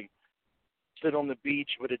could like sit on the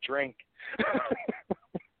beach with a drink.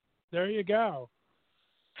 There you go.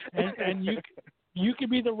 And you could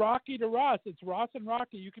be the Rocky to Ross. It's Ross and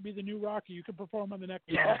Rocky. You could be the new Rocky. You could perform on the next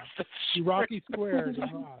song. Be Rocky Squared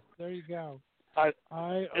and Ross. There you go.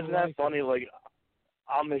 Isn't that funny? Like,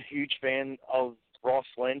 I'm a huge fan of Ross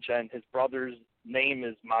Lynch, and his brother's name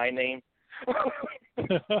is my name.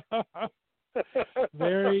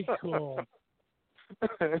 Very cool.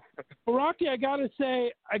 Well, Rocky, I got to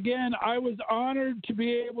say, again, I was honored to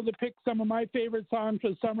be able to pick some of my favorite songs for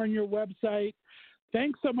the summer on your website.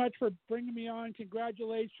 Thanks so much for bringing me on.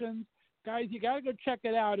 Congratulations. Guys, you got to go check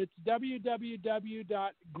it out. It's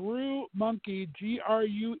www.gruemonkey,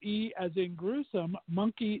 Grue as in gruesome,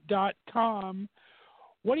 monkey.com.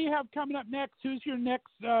 What do you have coming up next? Who's your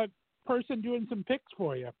next person doing some picks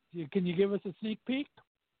for you? Can you give us a sneak peek?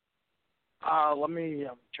 I'm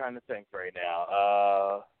trying to think right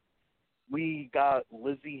now. We got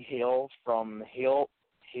Lizzie Hale from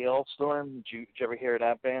Hailstorm. Did you ever hear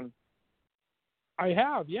that band? I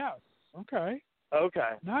have, yes. Okay.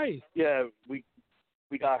 Nice. Yeah, we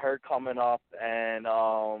got her coming up, and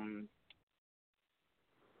I'm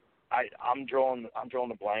drawing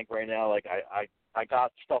a blank right now. Like I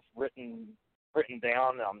got stuff written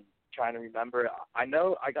down. I'm trying to remember. I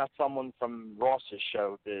know I got someone from Ross's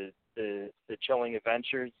show, the Chilling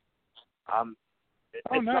Adventures.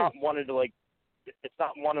 It's nice. not one of the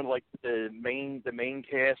the main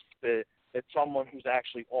cast, but it's someone who's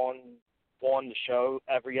actually on the show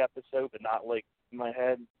every episode, but not like in my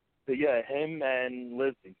head. But yeah, him and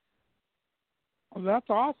Lizzie. Well, that's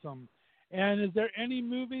awesome. And is there any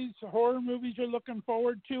horror movies you're looking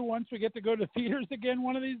forward to once we get to go to theaters again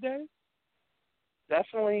one of these days?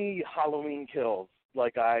 Definitely Halloween Kills.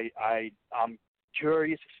 Like I'm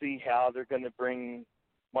curious to see how they're going to bring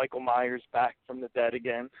Michael Myers back from the dead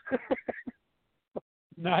again.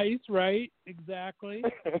 Nice, right? Exactly.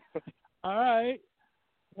 All right.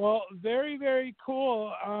 Well, very, very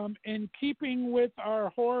cool. In keeping with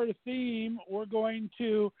our horror theme, we're going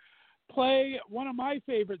to play one of my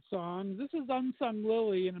favorite songs. This is Unsung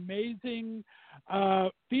Lily, an amazing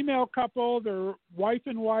female couple. They're wife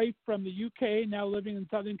and wife from the UK, now living in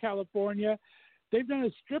Southern California. They've done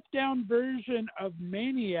a stripped-down version of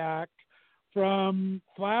Maniac from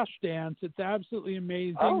Flashdance. It's absolutely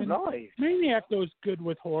amazing. Oh, nice. Maniac goes good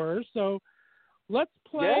with horror, so let's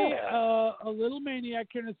play a little Maniac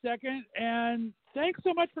here in a second. And thanks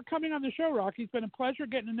so much for coming on the show, Rocky. It's been a pleasure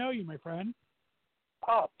getting to know you, my friend.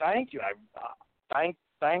 Oh, thank you.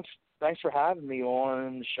 Thanks for having me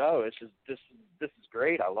on the show. This is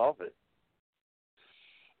great. I love it.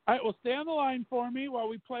 All right, well, stay on the line for me while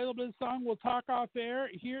we play a little bit of song. We'll talk off air.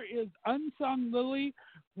 Here is Unsung Lily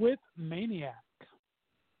with Maniac.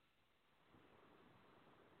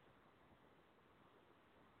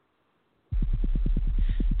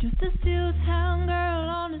 Just a steel town girl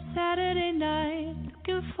on a Saturday night,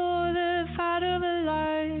 looking for the fight of her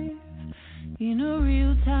life. In a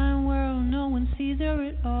real-time world, no one sees her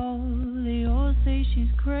at all. They all say she's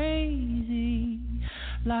crazy.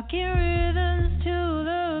 Locking rhythms to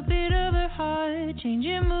the beat of her heart,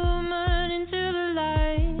 changing movement into the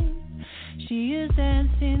light. She is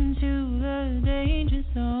dancing to the danger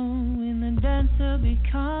zone when the dancer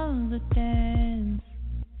becomes a dance.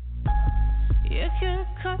 It can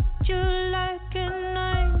cut you like a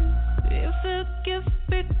knife if the gift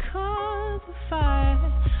becomes a fight.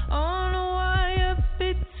 On a wire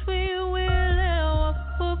between will and what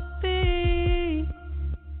will be.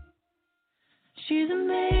 She's a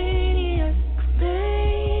maniac, baby.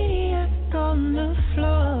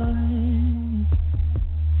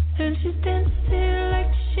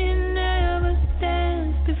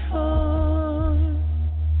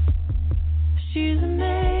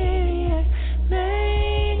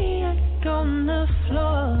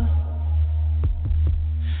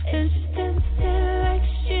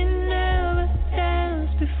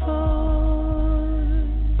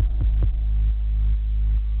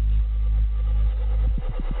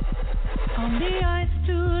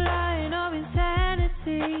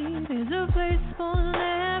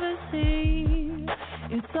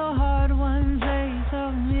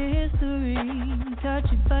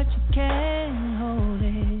 but you can't hold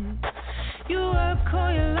it. You work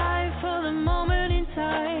all your life for the moment in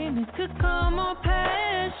time. It could come or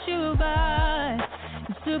pass you by.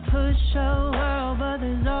 You still push your world, but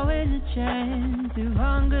there's always a chance. If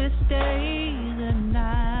hunger stays at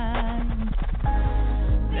night,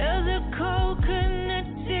 there's a coconut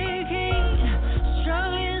ticking,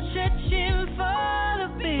 struggling, stretching for the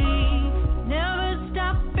beat. Never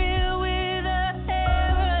stop it with a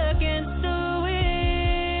hammer against the wind.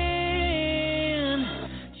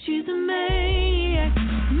 She's a maniac,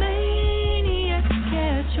 maniac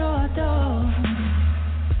at your door.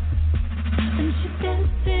 And she's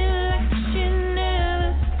dancing like she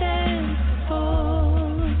never danced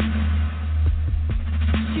before.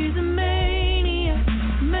 She's a maniac,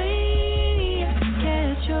 maniac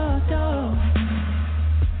at your door.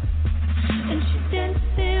 And she's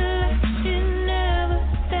dancing like she never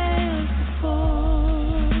danced before.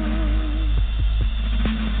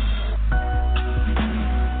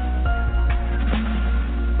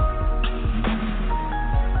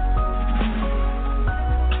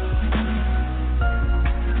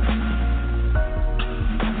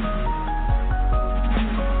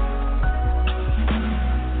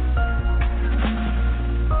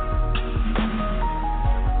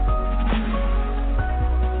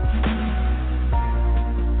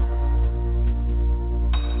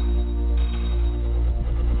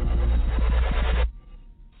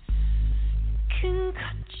 Can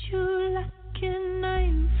cut you like a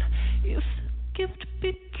knife if the gift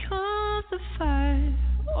becomes a fight.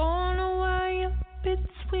 On a wire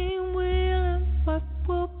between will and what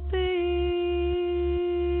will be.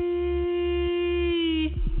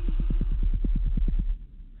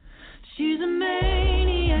 She's a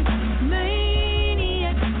maniac,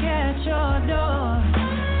 maniac at your door.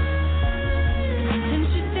 And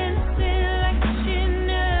she's dancing like she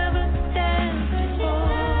never danced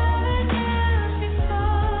before.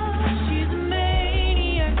 She's a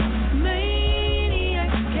maniac, maniac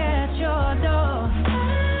at your door.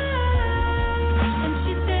 And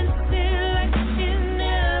she's dancing like she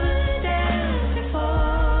never danced before.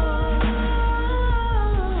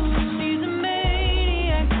 She's a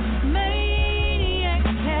maniac, maniac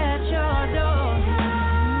at your door.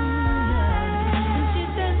 And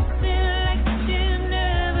she's dancing like she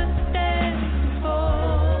never danced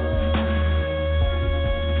before.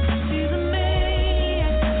 She's a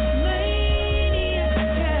maniac, maniac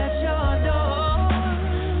at your door.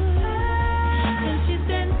 And she's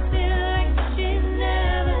dancing like she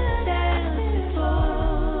never danced before.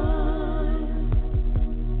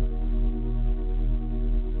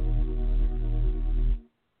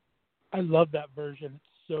 I love that version.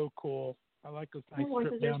 It's so cool. I like this nice Her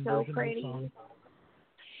voices stripped down are so version pretty. of the song.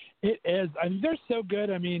 It is. I mean, they're so good.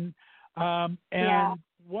 I mean, and Yeah.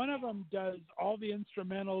 one of them does all the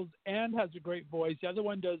instrumentals and has a great voice. The other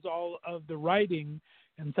one does all of the writing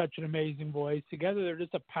in such an amazing voice. Together, they're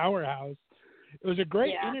just a powerhouse. It was a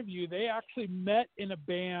great Yeah. interview. They actually met in a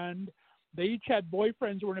band. They each had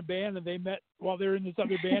boyfriends who were in a band, and they met while they were in this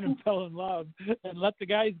other band and fell in love and let the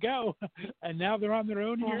guys go. And now they're on their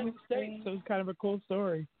own here in the States. So it's kind of a cool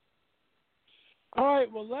story. All right,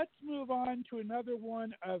 well, let's move on to another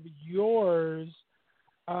one of yours.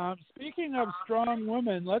 Speaking of strong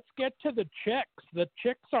women, let's get to the Chicks. The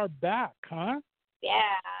Chicks are back, huh?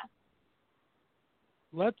 Yeah.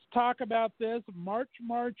 Let's talk about this. March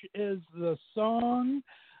is the song.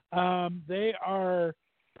 They are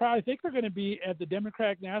probably, I think they're going to be at the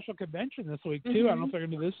Democratic National Convention this week, too. I don't know if they're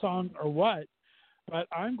going to do this song or what, but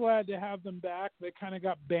I'm glad to have them back. They kind of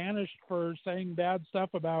got banished for saying bad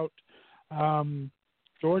stuff about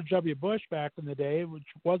George W. Bush back in the day, which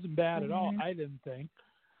wasn't bad at all, I didn't think.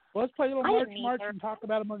 Well, let's play a little I March didn't March either. and talk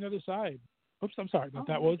about them on the other side. Oops, I'm sorry about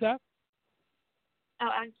that. What was that? Oh,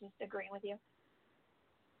 I'm just agreeing with you.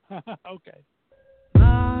 Okay.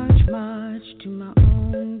 March, march to my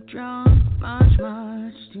own drum. March,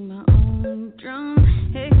 march to my own drum.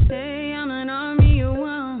 Hey, hey, I'm an army of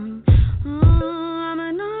one. I'm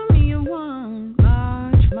an army of one.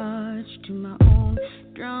 March, march to my own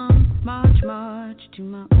drum. March, march to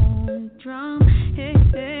my own drum. Hey,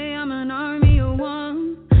 hey, I'm an army of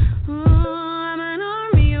one. I'm an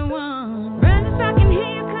army of one. Run if I can hear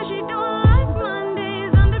you 'cause you don't like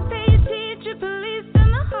Mondays. Underpaid teacher, police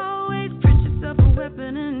in the hallways. Print yourself a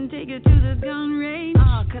weapon and take it to the gun range.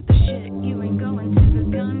 Oh, cut the shit, you ain't going to the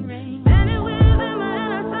gun range. Bend it with them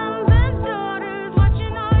and our sons and daughters.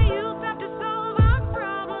 Watching our youth have to solve our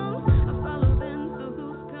problems. I follow them, so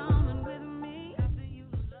who's coming with me after you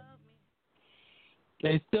love me?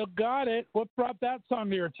 They still got it. What brought that song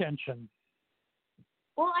to your attention?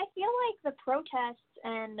 Well, I feel like the protests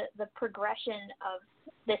and the progression of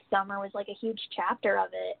this summer was like a huge chapter of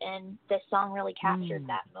it, and this song really captured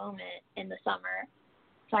that moment in the summer.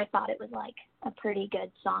 So I thought it was like a pretty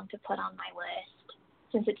good song to put on my list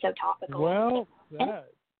since it's so topical. Well,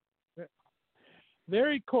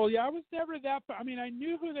 very cool. Yeah, I was never that. I mean, I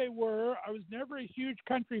knew who they were. I was never a huge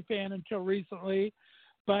country fan until recently,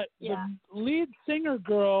 but the lead singer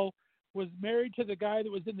girl was married to the guy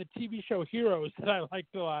that was in the TV show Heroes that I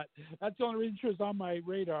liked a lot. That's the only reason she was on my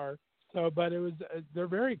radar. So, but it was they're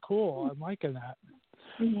very cool. I'm liking that.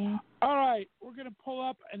 Mm-hmm. All right, we're going to pull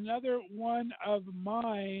up another one of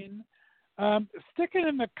mine. Sticking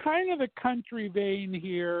in the kind of the country vein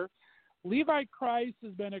here, Levi Christ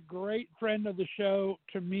has been a great friend of the show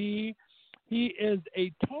to me. He is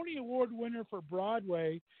a Tony Award winner for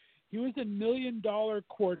Broadway. He was in $1 Million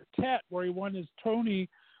Quartet, where he won his Tony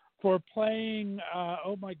for playing,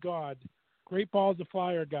 oh my God, Great Balls of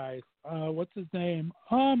Fire guys. What's his name?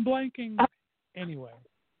 I'm blanking. Anyway,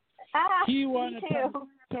 he won a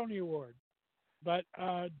Tony Award. But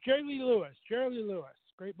Jerry Lee Lewis,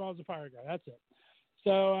 Great Balls of Fire guy. That's it.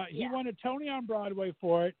 So he won a Tony on Broadway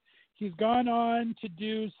for it. He's gone on to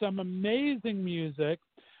do some amazing music.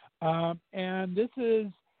 And this is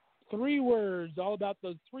 3 words, all about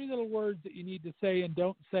those 3 little words that you need to say and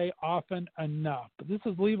don't say often enough. But this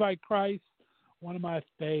is Levi Christ, one of my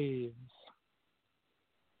faves.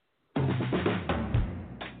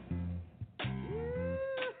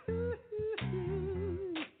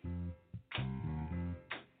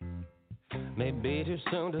 Maybe too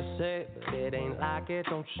soon to say, but it ain't like it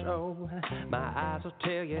don't show. My eyes will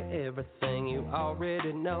tell you everything you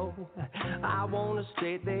already know. I wanna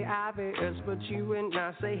state the obvious, but you and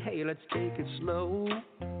I say, hey, let's take it slow.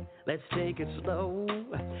 Let's take it slow.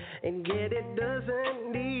 And yet it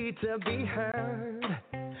doesn't need to be heard.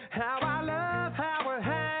 How I love how we're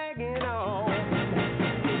hanging on.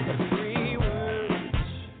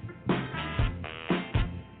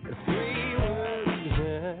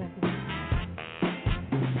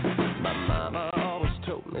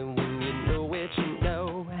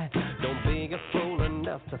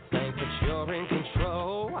 To think that you're in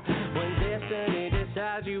control. When destiny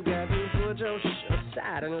decides you got to put your shit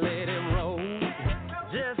aside and let it roll.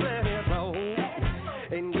 Just let it roll.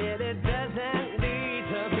 And yet it doesn't need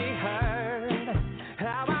to be heard.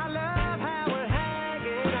 How I love how we're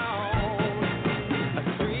hanging on.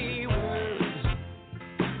 3 words.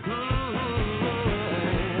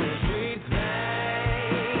 Sweet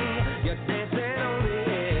thing. You're dancing on the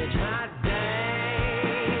edge. Hot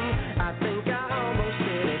dang. I think I almost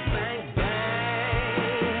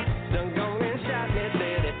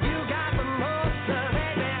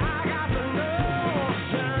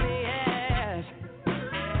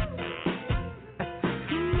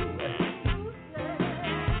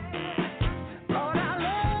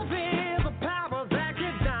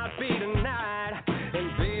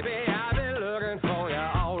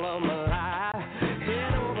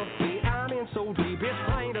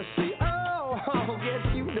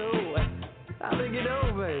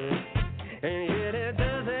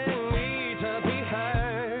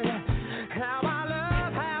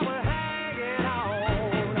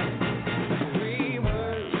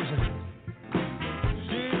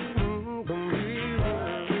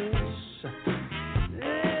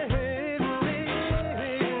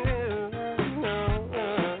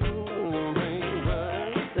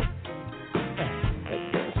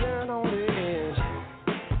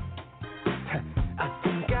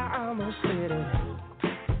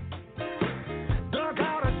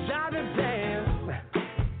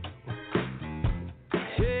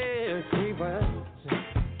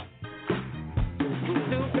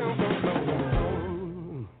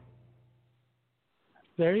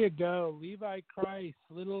There you go, Levi Christ,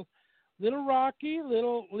 little rocky,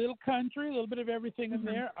 little country, a little bit of everything in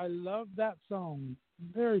there. I love that song.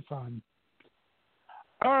 Very fun.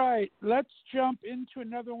 All right, let's jump into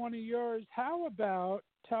another one of yours. How about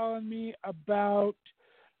telling me about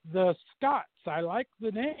the Scotts? I like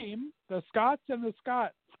the name, the Scotts and the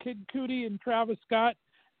Scotts, Kid Cudi and Travis Scott.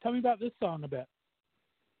 Tell me about this song a bit.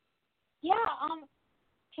 Yeah,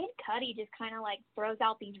 Kid Cudi just kind of like throws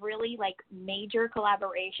out these really like major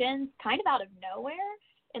collaborations kind of out of nowhere,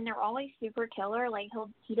 and they're always super killer. Like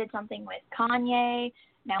he did something with Kanye,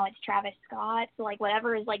 now it's Travis Scott. So like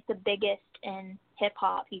whatever is like the biggest in hip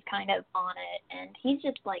hop, he's kind of on it, and he's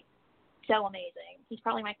just like so amazing. He's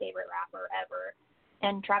probably my favorite rapper ever,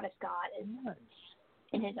 and Travis Scott is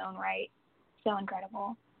in his own right so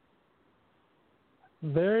incredible.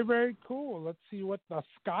 Very, very cool. Let's see what the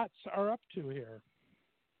Scotts are up to here.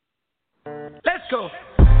 Let's go.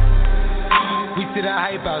 We see the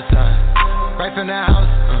hype outside, right from the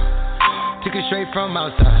house. Took it straight from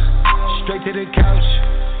outside, straight to the couch.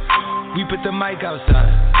 We put the mic outside,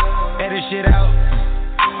 edit shit out.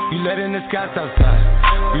 You letting the scouts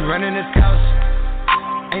outside. We running this couch.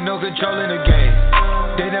 Ain't no control in the game.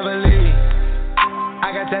 They never leave. I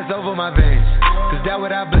got tats over my veins, cause that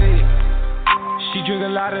what I bleed. She drink a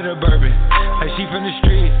lot of the bourbon, like she from the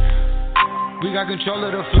street. We got control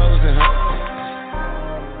of the flows in her.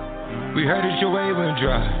 We heard that your wave went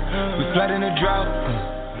dry. We flood in the drought.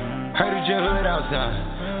 Heard that your hood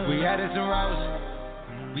outside. We added some routes.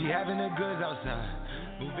 We having the goods outside.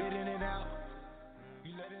 Move it in and out.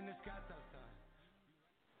 You letting the scouts outside.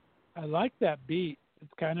 I like that beat.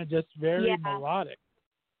 It's kind of just very melodic.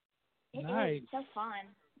 Nice. It's so fun.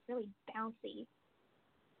 It's really bouncy.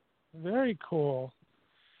 Very cool.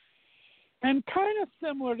 And kind of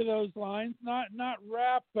similar to those lines, not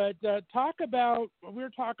rap, but talk about, we were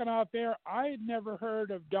talking off air, I had never heard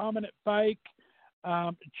of Dominic Fike.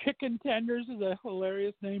 Chicken Tenders is a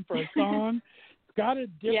hilarious name for a song. It's got a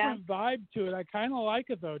different vibe to it. I kind of like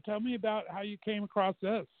it, though. Tell me about how you came across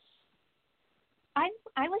this.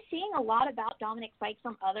 I was seeing a lot about Dominic Fike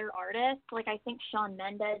from other artists. Like, I think Shawn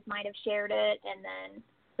Mendes might have shared it, and then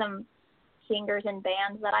some singers and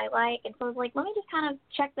bands that I like. And so I was like, let me just kind of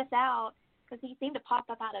check this out, because he seemed to pop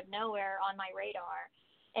up out of nowhere on my radar.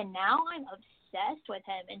 And now I'm obsessed with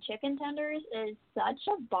him. And Chicken Tenders is such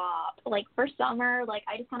a bop. Like, for summer, like,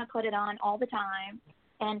 I just kind of put it on all the time.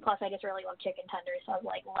 And plus, I just really love chicken tenders. So I was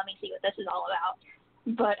like, let me see what this is all about.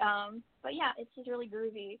 But yeah, it's just really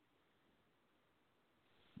groovy.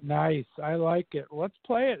 Nice. I like it. Let's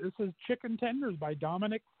play it. This is Chicken Tenders by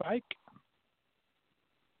Dominic Fike.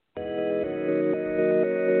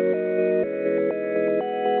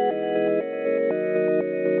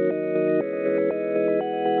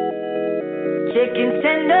 Chicken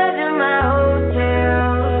tenders in my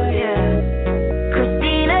hotel, yeah.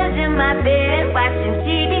 Christina's in my bed watching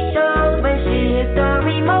TV shows when she hits the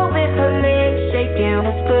remote with her legs shaking,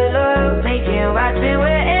 whisper love, making watch me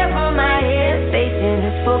wherever my head's facing.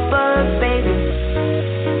 It's for fun, baby.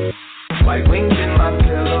 White wings in my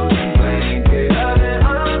pillow, blanket. I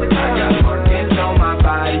got markings on my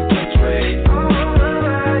body, betrayed.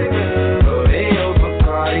 Rodeo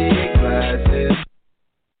Bacardi glasses.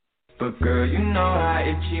 But girl, you know how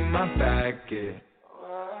itchy my back is.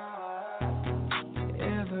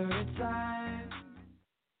 Every time.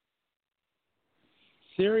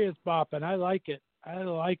 Serious bopping. I like it. I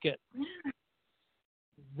like it.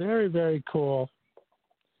 Very, very cool.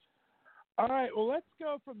 All right, well, let's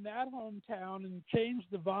go from that hometown and change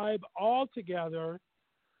the vibe altogether.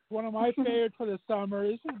 One of my favorites for the summer.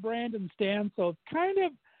 This is Brandon Stansel. It's kind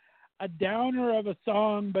of a downer of a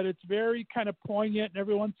song, but it's very kind of poignant, and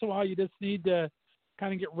every once in a while you just need to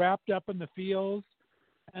kind of get wrapped up in the feels.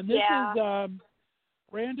 And this is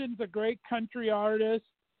Brandon's a great country artist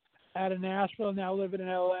out of Nashville, now living in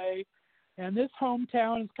LA. And this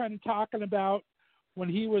hometown is kind of talking about when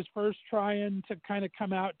he was first trying to kind of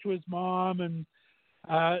come out to his mom, and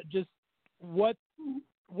just what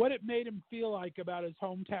it made him feel like about his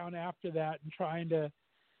hometown after that, and trying to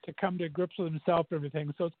come to grips with himself and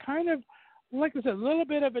everything. So it's kind of, like I said, a little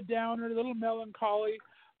bit of a downer, a little melancholy,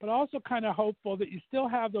 but also kind of hopeful that you still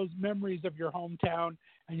have those memories of your hometown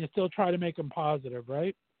and you still try to make them positive,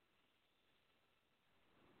 right?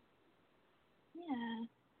 Yeah.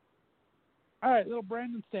 All right, little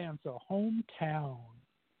Brandon Stansel, Hometown.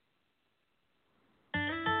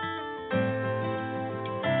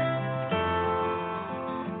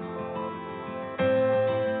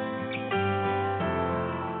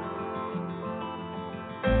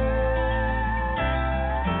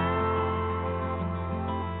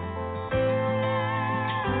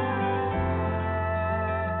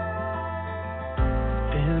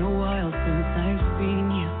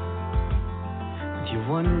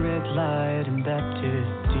 One red light in Baptist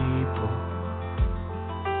steeple.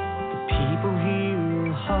 The people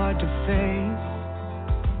here are hard to face.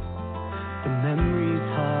 The memories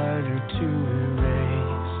harder to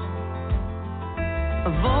erase.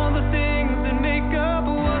 Of all the things that make up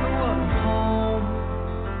what was home,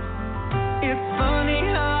 it's funny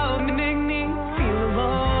how they make me feel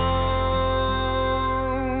alone.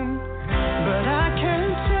 But I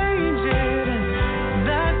can't change it, and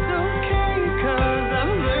that's okay, 'cause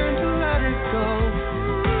I've learned to let it go.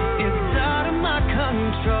 It's out of my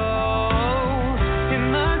control. It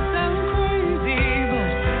might sound crazy,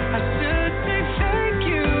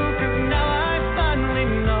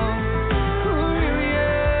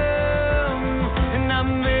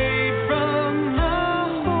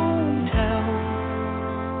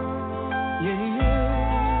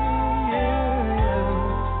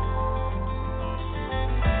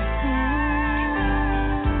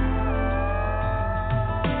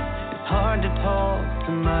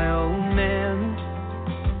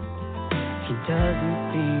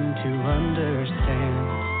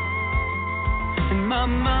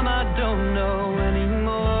 mama don't know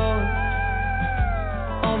anymore.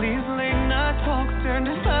 All these late night talks turned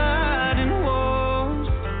to fighting wars.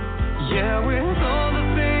 Yeah, with all the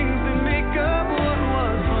things that make up what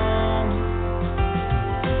was wrong.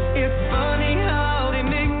 It's funny how they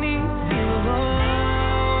make me feel alone.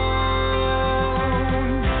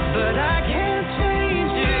 But I can't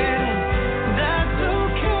change it, that's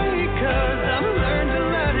okay, 'cause I've learned to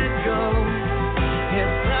let it go.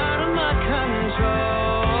 It's out of my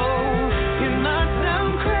control. It might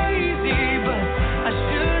sound crazy, but I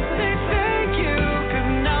should say thank you, 'cause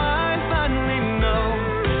now I finally know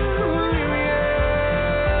who I really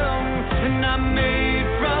am. And I'm made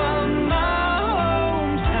from my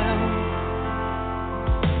hometown.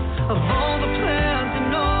 Of all the plans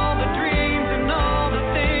and all the dreams and all the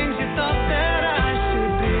things you thought that I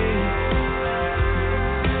should be.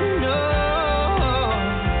 No,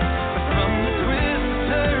 but from the twists, the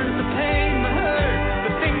turns, the pain, the hurt,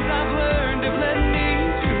 the things I've learned have led me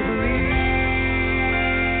to believe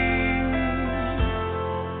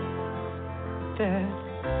that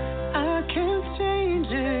I can't change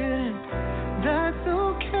it. That's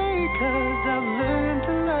okay, 'cause I've learned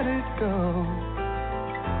to let it go.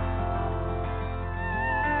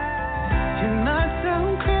 It might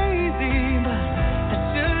sound crazy, but I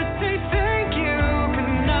should say thank you,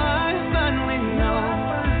 'cause now I finally know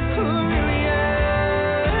who I really am.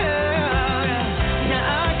 Yeah,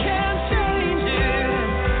 I can't change it.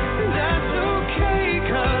 That's okay,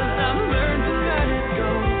 'cause I've learned to let it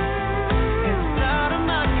go. It's out of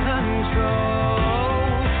my control.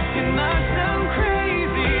 It might sound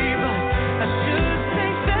crazy, but I should say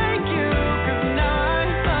thank you, 'cause now I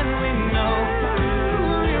finally know who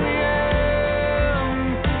I really am.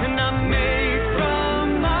 And I'm made from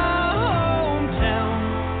my hometown.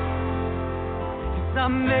 'Cause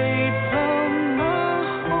I'm made from my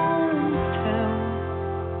hometown.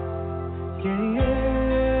 Yeah,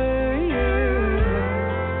 yeah,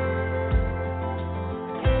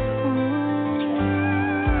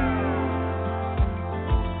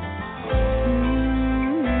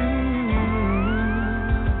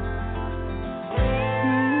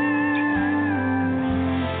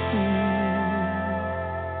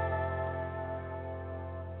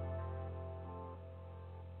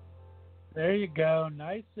 There you go.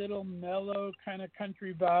 Nice little mellow kind of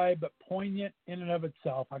country vibe, but poignant in and of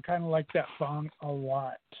itself. I kind of like that song a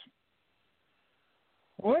lot.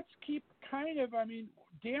 Let's keep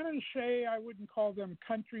Dan and Shay, I wouldn't call them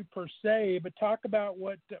country per se, but talk about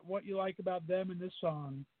what you like about them in this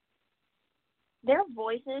song. Their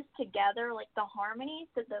voices together, like the harmonies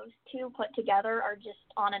that those two put together are just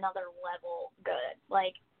on another level good.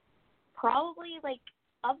 Like, probably, like,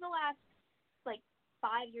 of the last,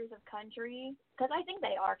 5 years of country, because I think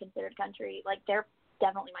they are considered country, like, they're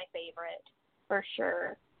definitely my favorite, for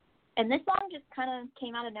sure. And this song just kind of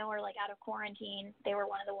came out of nowhere, like, out of quarantine. They were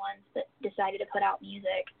one of the ones that decided to put out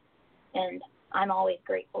music, and I'm always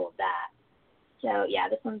grateful of that. So, yeah,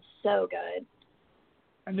 this one's so good.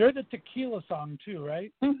 And they're the Tequila song, too,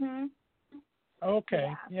 right? Mm-hmm.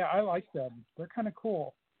 Okay. Yeah, I like them. They're kind of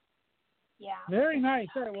cool. Yeah. Very nice.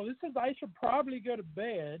 All right, well, this is I Should Probably Go to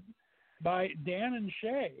Bed by Dan and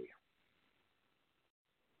Shay.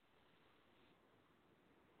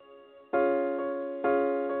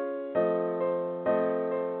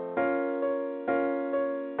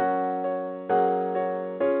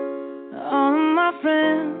 All of my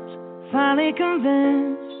friends finally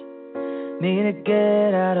convinced me to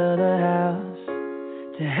get out of the house,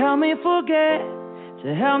 to help me forget,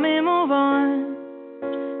 to help me move on.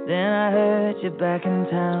 Then I heard you back in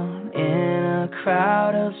town, in a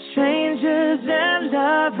crowd of strangers and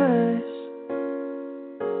lovers.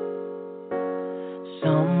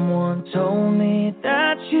 Someone told me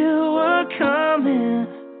that you were coming,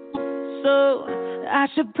 so I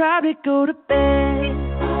should probably go to bed.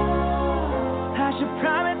 I should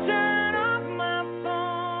probably turn off my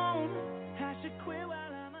phone. I should quit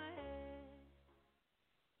while I'm ahead.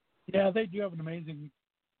 Yeah, they do have an amazing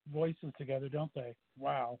voices together, don't they?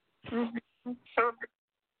 Wow. I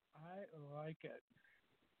like it.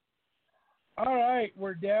 All right,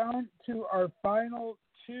 we're down to our final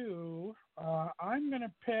two. I'm going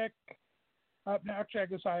to pick up. Actually, I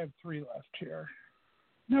guess I have three left here.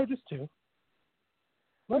 No, just two.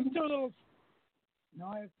 Let's do a little. No,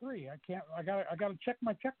 I have three. I can't. I got to check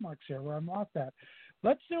my check marks here where I'm lost at.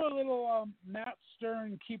 Let's do a little Matt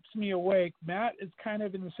Stern Keeps Me Awake. Matt is kind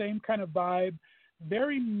of in the same kind of vibe,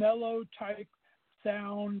 very mellow type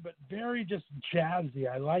sound, but very just jazzy.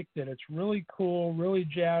 I liked it. It's really cool, really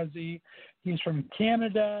jazzy. He's from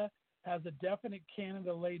Canada, has a definite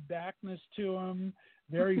Canada laid backness to him,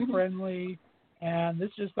 very friendly, And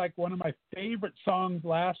this is like one of my favorite songs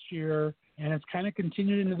last year, and it's kind of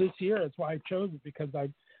continued into this year. That's why I chose it, because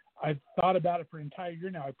I've thought about it for an entire year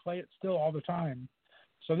now. I play it still all the time.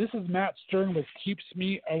 So this is Matt Stern with Keeps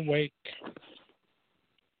Me Awake.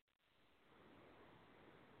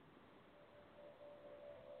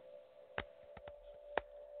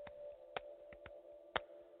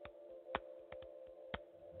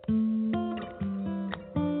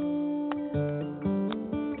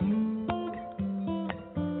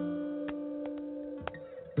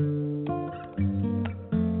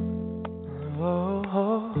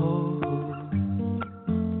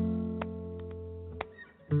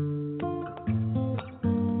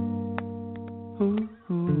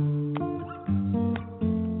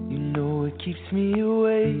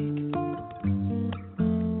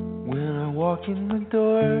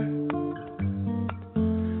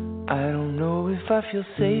 I feel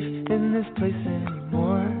safe in this place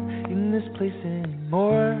anymore, in this place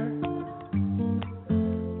anymore.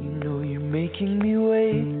 You know you're making me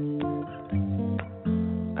wait.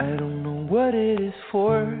 I don't know what it is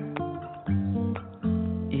for.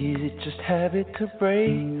 Is it just habit to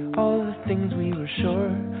break all the things we were sure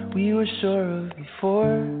of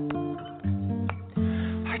before?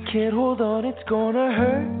 I can't hold on, it's gonna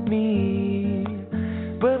hurt me,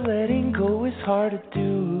 but letting go is hard to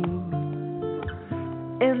do.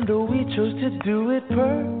 And though we chose to do it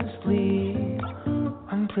purposely,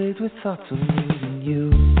 I'm plagued with thoughts of losing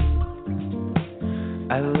you.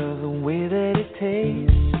 I love the way that it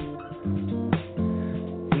tastes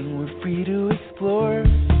when we're free to explore.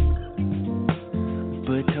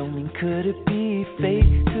 But tell me, could it be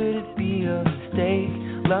fake? Could it be a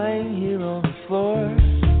mistake lying here on the floor?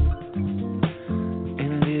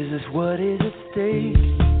 And is this what is at stake?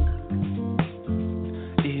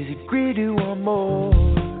 Is it greed to want more?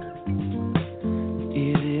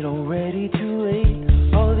 Is it already too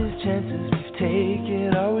late? All these chances we've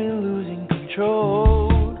taken, are we losing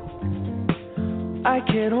control? I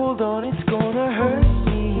can't hold on, it's gonna hurt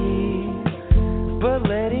me, but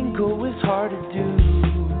letting go is hard to do.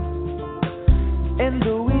 And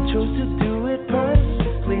though we chose to do it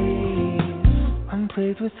perfectly, I'm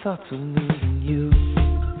plagued with thoughts of losing you.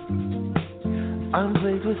 I'm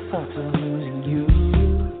plagued with thoughts of losing you.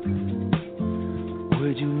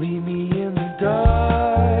 Would you leave me in the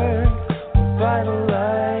dark or by the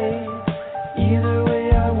light? Either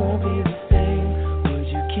way I won't be the same. Would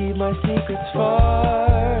you keep my secrets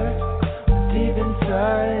far or deep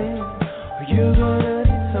inside? Are you gonna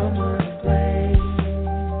need someone to blame?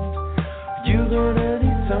 Are you gonna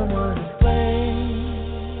need someone to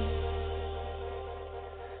blame?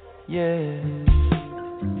 Yeah.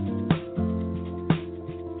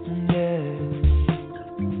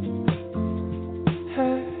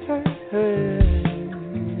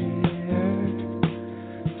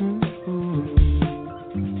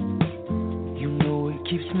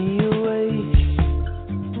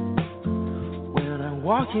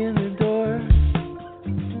 In the door,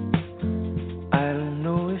 I don't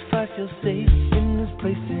know if I feel safe in this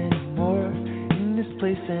place anymore, in this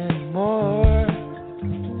place anymore.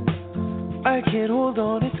 I can't hold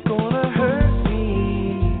on, it's gonna hurt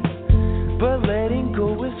me, but letting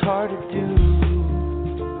go is hard to do.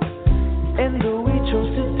 And though we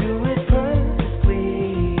chose to do it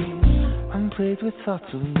perfectly, I'm plagued with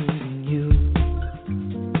thoughts of losing you.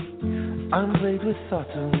 I'm plagued with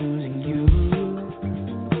thoughts of losing you.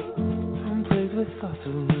 With thoughts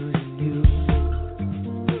of losing you.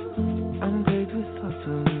 I'm plagued with thoughts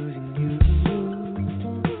of losing you.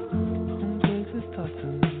 I'm plagued with thoughts of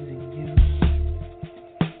losing you.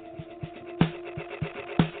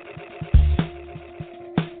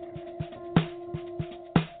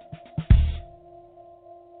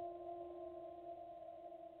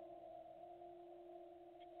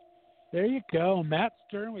 There you go. Matt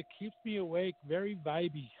Stern with Keeps Me Awake. Very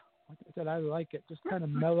vibey. Like I said, I like it. Just kind of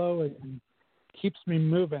mellow and keeps me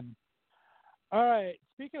moving. All right.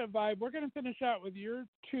 Speaking of vibe, we're going to finish out with your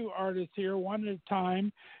two artists here, one at a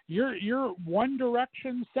time. You're One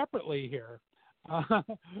Direction separately here.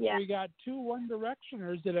 Yeah. We got two One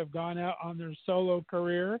Directioners that have gone out on their solo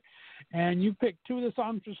career, and you picked two of the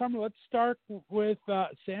songs for summer. Let's start with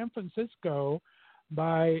San Francisco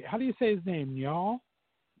by, how do you say his name? Niall?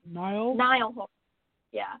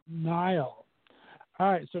 Yeah. Niall.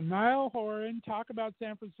 All right, so Niall Horan, talk about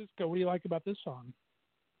San Francisco. What do you like about this song?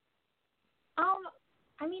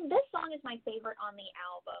 I mean, this song is my favorite on the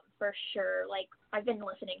album for sure. Like, I've been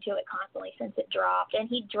listening to it constantly since it dropped, and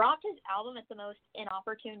he dropped his album at the most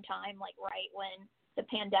inopportune time, like right when the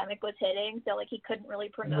pandemic was hitting, so like he couldn't really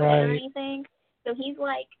promote it or anything. So he's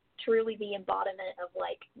like truly the embodiment of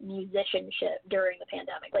like musicianship during the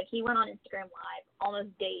pandemic. Like he went on Instagram Live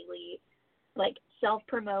almost daily, like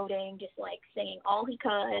self-promoting, just like singing all he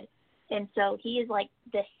could. And so he is like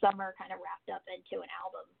this summer kind of wrapped up into an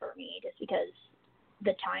album for me, just because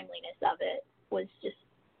the timeliness of it was just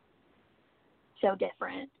so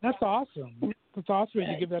different. That's awesome. That's awesome that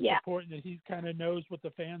you give that Yeah. support and that he kind of knows what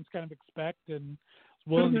the fans kind of expect and is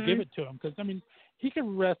willing to give it to him. Because, I mean, he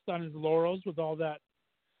can rest on his laurels with all that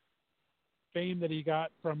fame that he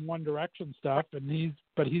got from One Direction stuff, and he's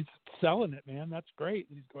selling it, man. That's great.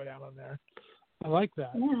 He's going out on there. I like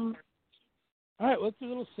that. Yeah. All right, let's do a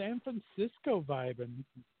little San Francisco vibing.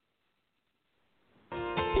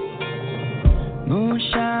 Moon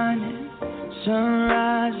shining, sun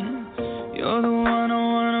rising. You're the one I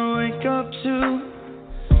wanna wake up to.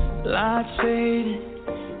 Lights fading,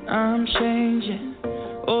 I'm changing.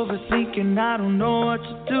 Overthinking, I don't know what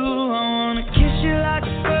to do. I wanna kiss you like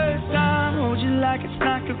the first time, hold you like it's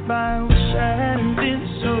not goodbye. Wish I hadn't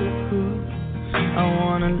been so cruel. I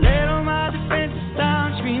wanna let all my defenses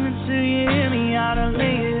down, screaming till you hear me out. I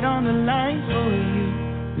lay it on the line for you.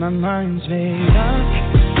 My mind's made up.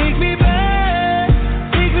 Take me back,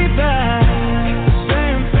 take me back.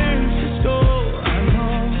 San Francisco, I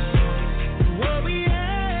know what we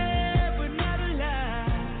had would never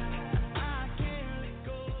last. I can't let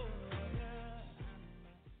go.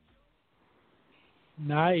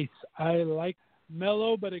 Nice. I like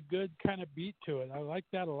mellow but a good kind of beat to it. I like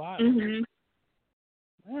that a lot. Mm-hmm.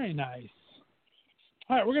 Very nice.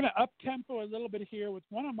 All right, we're going to up-tempo a little bit here with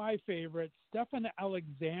one of my favorites, Stephen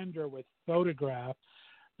Alexander with Photograph.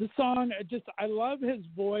 This song, I love his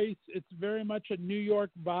voice. It's very much a New York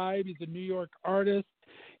vibe. He's a New York artist.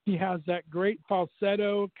 He has that great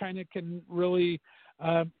falsetto, kind of can really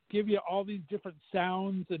give you all these different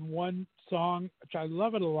sounds in one song, which I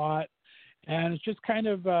love it a lot. And it's just kind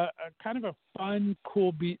of a fun,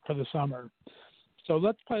 cool beat for the summer. So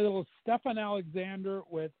let's play a little Stephen Alexander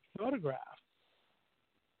with Photograph.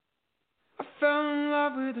 I fell in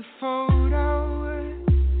love with a photo,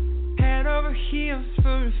 head over heels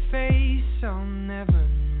for a face I'll never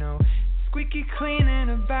know. Squeaky clean in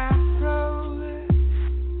a bathrobe,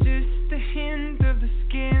 just a hint of the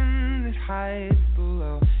skin that hides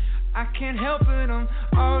below. I can't help it, I'm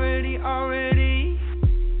already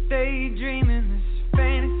daydreaming this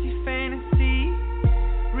fantasy,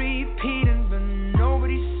 repeating, but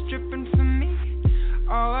nobody's stripping for me.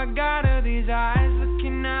 All I got are these eyes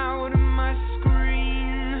looking out of my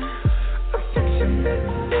screen. A picture fits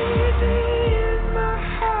easy in my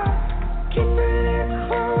heart, keeping it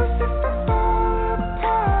close if I fall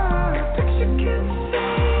apart. A picture can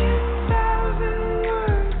say 1,000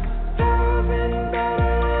 words, 1,000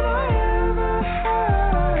 better than I ever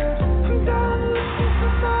heard. I'm done looking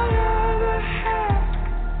for my other half.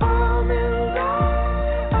 I'm in love,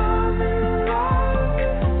 I'm in love.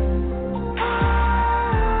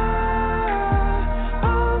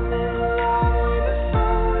 I'm in love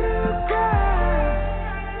with a photograph.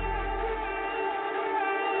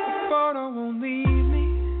 A photo won't leave me,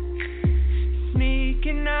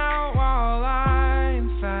 sneaking out while I am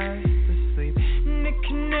fast asleep. And it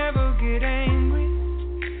can never get angry,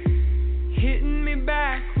 hitting me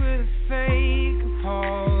back with a fake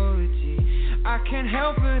apology. I can't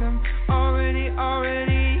help it, I'm already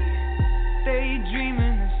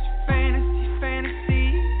daydreaming this fantasy,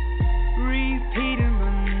 repeating,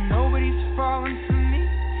 but nobody's falling for me.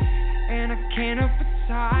 And I can't help but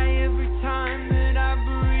sigh every time that I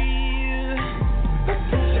breathe. A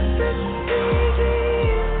picture fits easy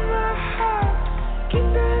in my heart,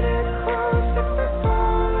 keeping it close if I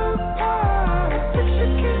fall apart. A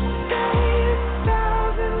picture can say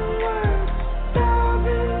 1,000 words,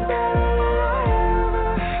 1,000 better than I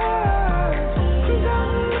ever heard. And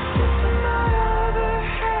I'm looking for my other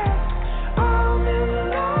half. I'm in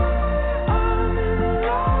love, I'm in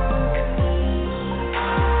love.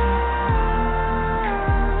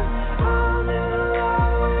 I'm in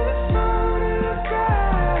love with a photograph.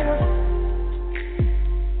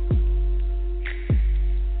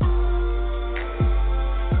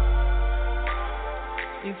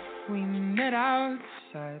 If we met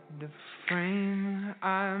outside the frame,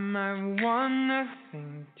 I might want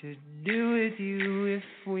nothing to do with you. If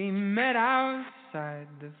we met outside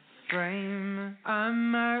the frame, I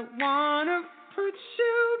might wanna put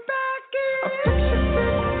you back in. A picture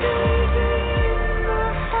fits easy in my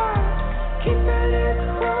heart, keeping it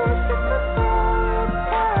close if I fall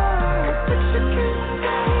apart. A picture can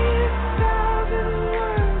say 1,000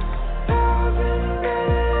 words, 1,000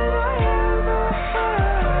 better than I ever heard.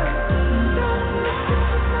 And I'm looking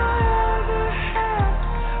for my other half.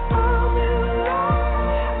 I'm in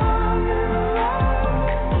love, I'm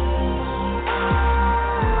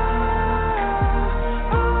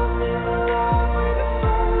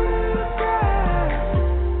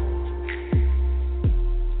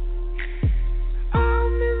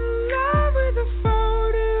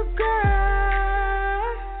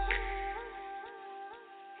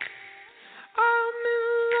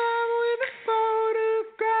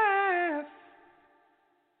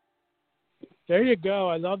There you go.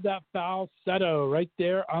 I love that falsetto right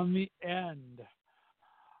there on the end.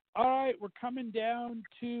 All right, we're coming down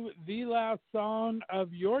to the last song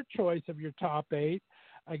of your choice of your top 8.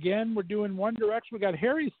 Again, we're doing One Direction. We got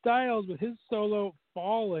Harry Styles with his solo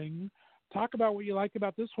Falling. Talk about what you like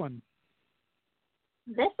about this one.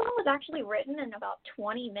 This song was actually written in about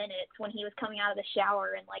 20 minutes when he was coming out of the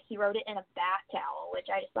shower, and like he wrote it in a bath towel, which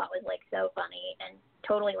I just thought was like so funny and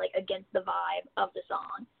totally like against the vibe of the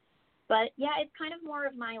song. But yeah, it's kind of more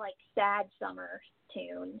of my like sad summer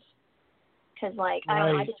tunes. Because, like, I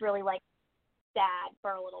don't know, I just really like sad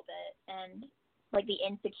for a little bit. And, like, the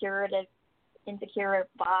insecure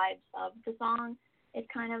vibes of the song is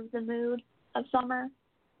kind of the mood of summer,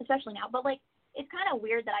 especially now. But, like, it's kind of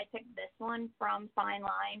weird that I picked this one from Fine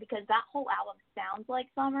Line because that whole album sounds like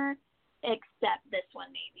summer, except this one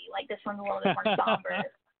maybe. Like, this one's a little bit more somber.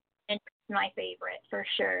 And it's my favorite, for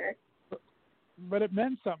sure. But it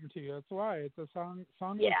meant something to you. That's why. It's a song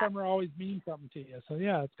of summer always means something to you. So,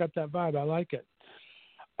 yeah, it's got that vibe. I like it.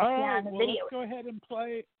 All right, well, let's go ahead and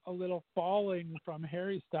play a little Falling from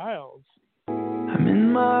Harry Styles. I'm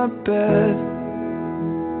in my bed,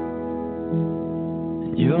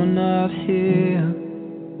 and you're not here,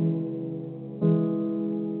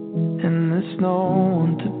 and there's no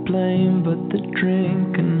one to blame but the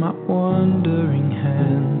drink and my wandering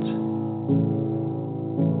hands.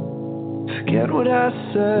 Forget what I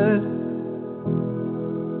said,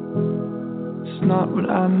 it's not what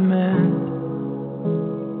I meant,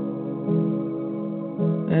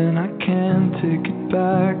 and I can't take it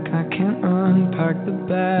back, I can't unpack the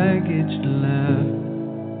baggage left.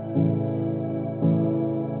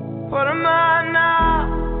 What am I now?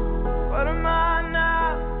 What am I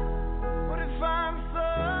now? What if I'm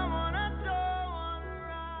someone I don't want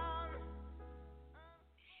around?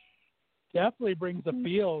 Definitely brings the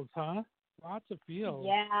feels, huh? Lots of feels.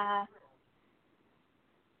 Yeah.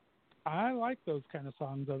 I like those kind of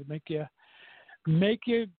songs that make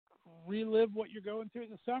you relive what you're going through in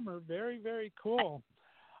the summer. Very, very cool.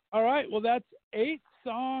 All right, well, that's 8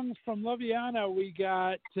 songs from Lovianna. We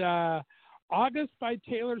got August by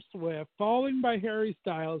Taylor Swift, Falling by Harry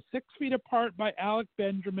Styles, 6 Feet Apart by Alec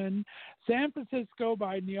Benjamin, San Francisco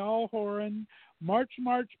by Niall Horan, March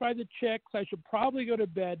March by the Chicks, I Should Probably Go to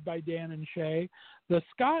Bed by Dan and Shay, The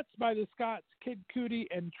Scots by the Scots, Kid Cudi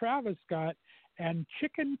and Travis Scott, and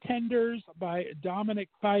Chicken Tenders by Dominic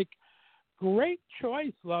Fike. Great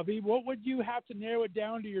choice, Lovey. What would you have to narrow it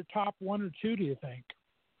down to your top 1 or 2, do you think?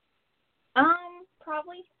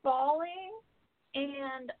 Probably Falling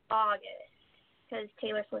and August, because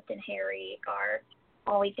Taylor Swift and Harry are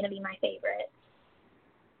always going to be my favorites.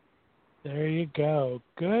 There you go.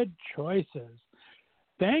 Good choices.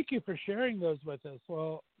 Thank you for sharing those with us.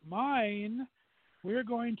 Well, mine, we're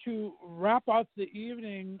going to wrap up the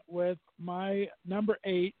evening with my number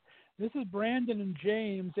 8. This is Brandon and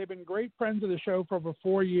James. They've been great friends of the show for over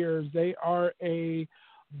 4 years. They are a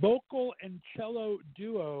vocal and cello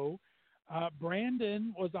duo.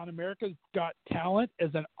 Brandon was on America's Got Talent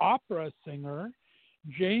as an opera singer.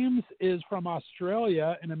 James is from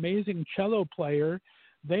Australia, an amazing cello player.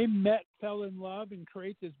 They met, fell in love, and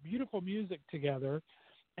create this beautiful music together.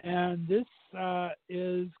 And this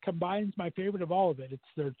combines my favorite of all of it. It's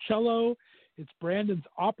their cello, it's Brandon's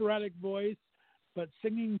operatic voice, but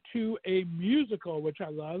singing to a musical, which I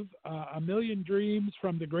love, A Million Dreams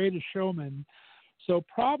from The Greatest Showman. So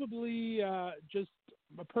probably just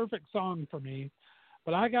a perfect song for me.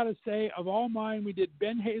 But I got to say, of all mine, we did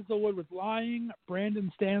Ben Hazelwood with Lying,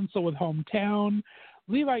 Brandon Stansel with Hometown,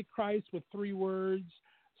 Levi Christ with 3 Words,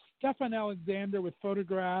 Stefan Alexander with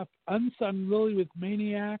Photograph, Unsung Lily with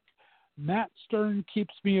Maniac, Matt Stern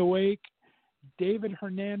Keeps Me Awake, David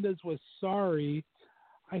Hernandez with Sorry.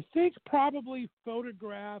 I think probably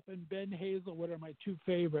Photograph and Ben Hazelwood are my 2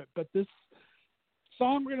 favorite, but this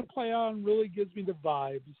song we're going to play on really gives me the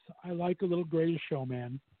vibes. I like a little Greatest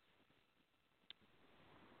Showman.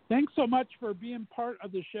 Thanks so much for being part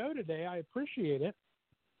of the show today. I appreciate it.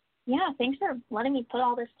 Yeah, thanks for letting me put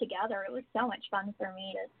all this together. It was so much fun for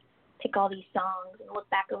me to pick all these songs and look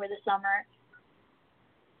back over the summer.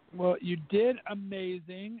 Well, you did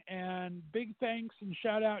amazing, and big thanks and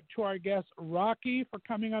shout out to our guest Rocky for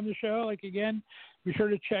coming on the show. Like, again, be sure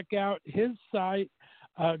to check out his site,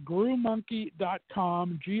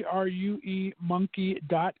 gruemonkey.com, GRUE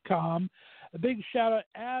monkey.com. A big shout out,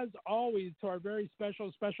 as always, to our very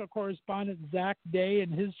special correspondent Zach Day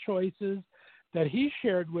and his choices that he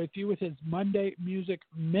shared with you with his Monday Music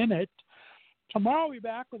Minute. Tomorrow we'll be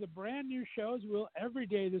back with a brand new show, as we will every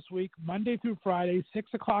day this week, Monday through Friday,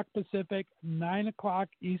 6 o'clock Pacific, 9 o'clock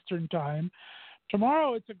Eastern Time.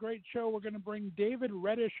 Tomorrow, it's a great show. We're going to bring David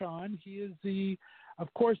Reddish on. He is the,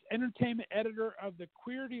 of course, entertainment editor of the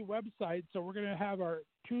Queerty website. So we're going to have our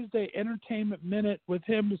Tuesday Entertainment Minute with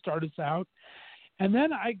him to start us out. And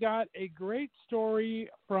then I got a great story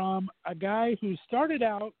from a guy who started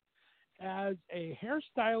out as a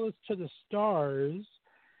hairstylist to the stars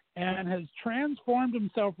and has transformed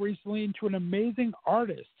himself recently into an amazing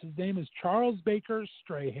artist. His name is Charles Baker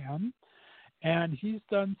Strahan, and he's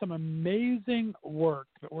done some amazing work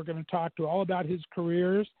that we're going to talk to all about his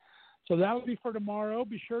careers. So that will be for tomorrow.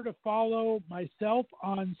 Be sure to follow myself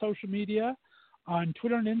on social media. On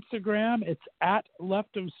Twitter and Instagram, it's at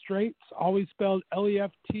Left of Str8, always spelled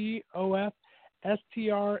LEFTOFSTR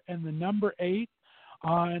and the number 8.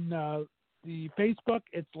 On the Facebook,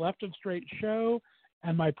 it's Left of Str8 Show.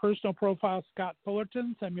 And my personal profile, Scott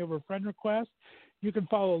Fullerton. Send me over a friend request. You can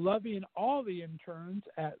follow Lovey and all the interns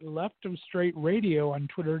at Left of Str8 Radio on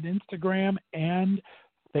Twitter and Instagram and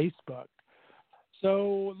Facebook.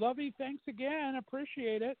 So, Lovey, thanks again.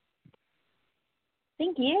 Appreciate it.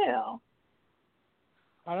 Thank you.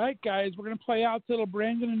 All right, guys, we're going to play out little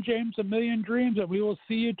Brandon and James, A Million Dreams, and we will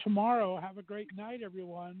see you tomorrow. Have a great night,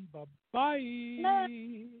 everyone. Bye-bye.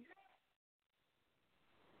 Bye.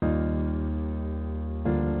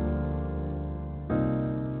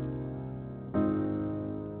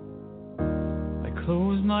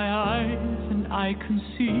 Close my eyes and I can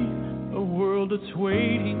see a world that's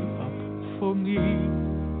waiting up for me,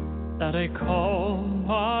 that I call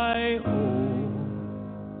my own.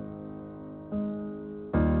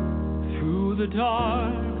 Through the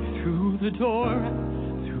dark, through the door,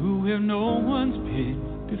 through where no one's been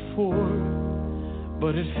before,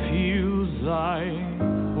 but it feels like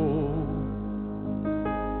home.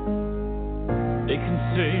 They can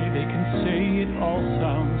say it all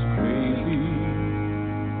sounds crazy.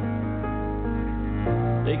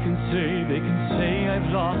 They can say I've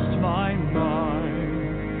lost my mind.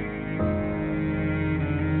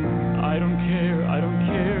 I don't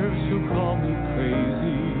care, so call me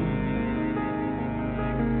crazy.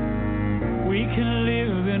 We can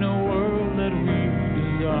live in a world that we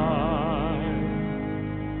desire.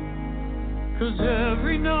 'Cause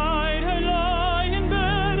every night I lie in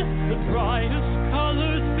bed, the brightest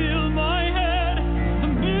colors fill my head. A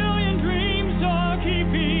million dreams are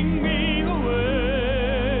keeping me awake.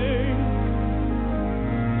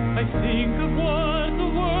 I think of what the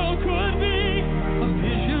world could be, a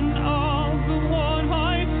vision of the one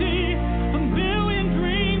I see. A million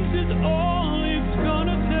dreams is all it's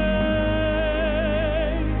gonna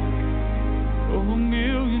take. Oh, a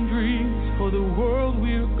million dreams for the world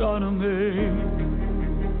we're gonna make.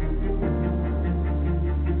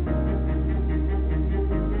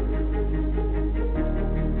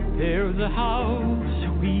 There's a house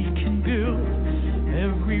we can build.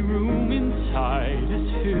 Every room inside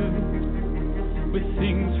is filled with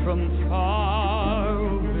things from far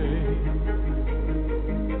away.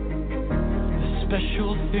 The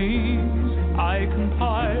special things I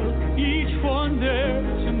compile, each one there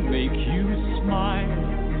to make you smile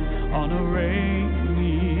on a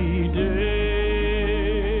rainy day.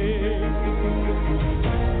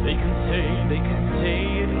 They can say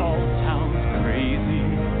it all sounds crazy.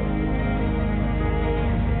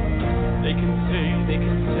 They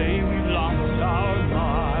can say we've lost our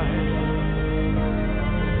minds.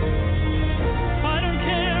 I don't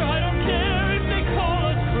care if they call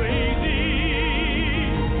us crazy.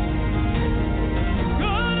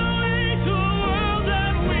 Run away to a world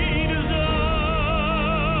that we design.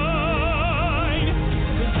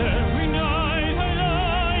 'Cause every night I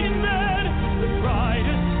lie in bed, the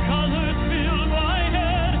brightest colors fill my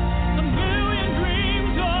head. A million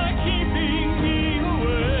dreams are keeping me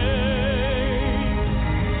awake.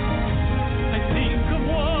 I think of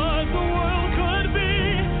what the world could be,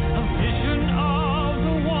 a vision of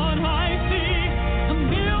the one I see. A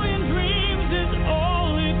million dreams is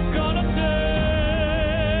all it's gonna take.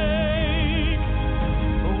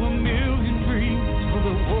 Oh, a million dreams for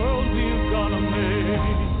the world we're gonna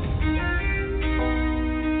make.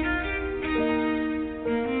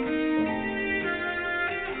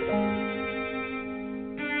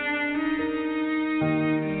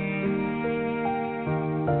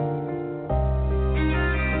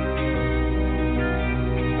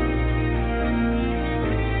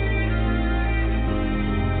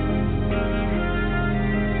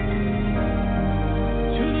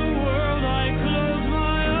 To the world I close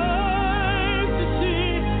my eyes to see.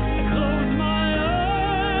 I close my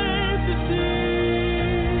eyes to see.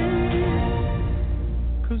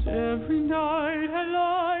 'Cause every night I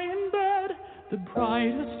lie in bed, the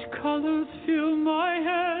brightest colors fill my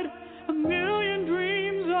head. A million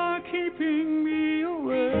dreams are keeping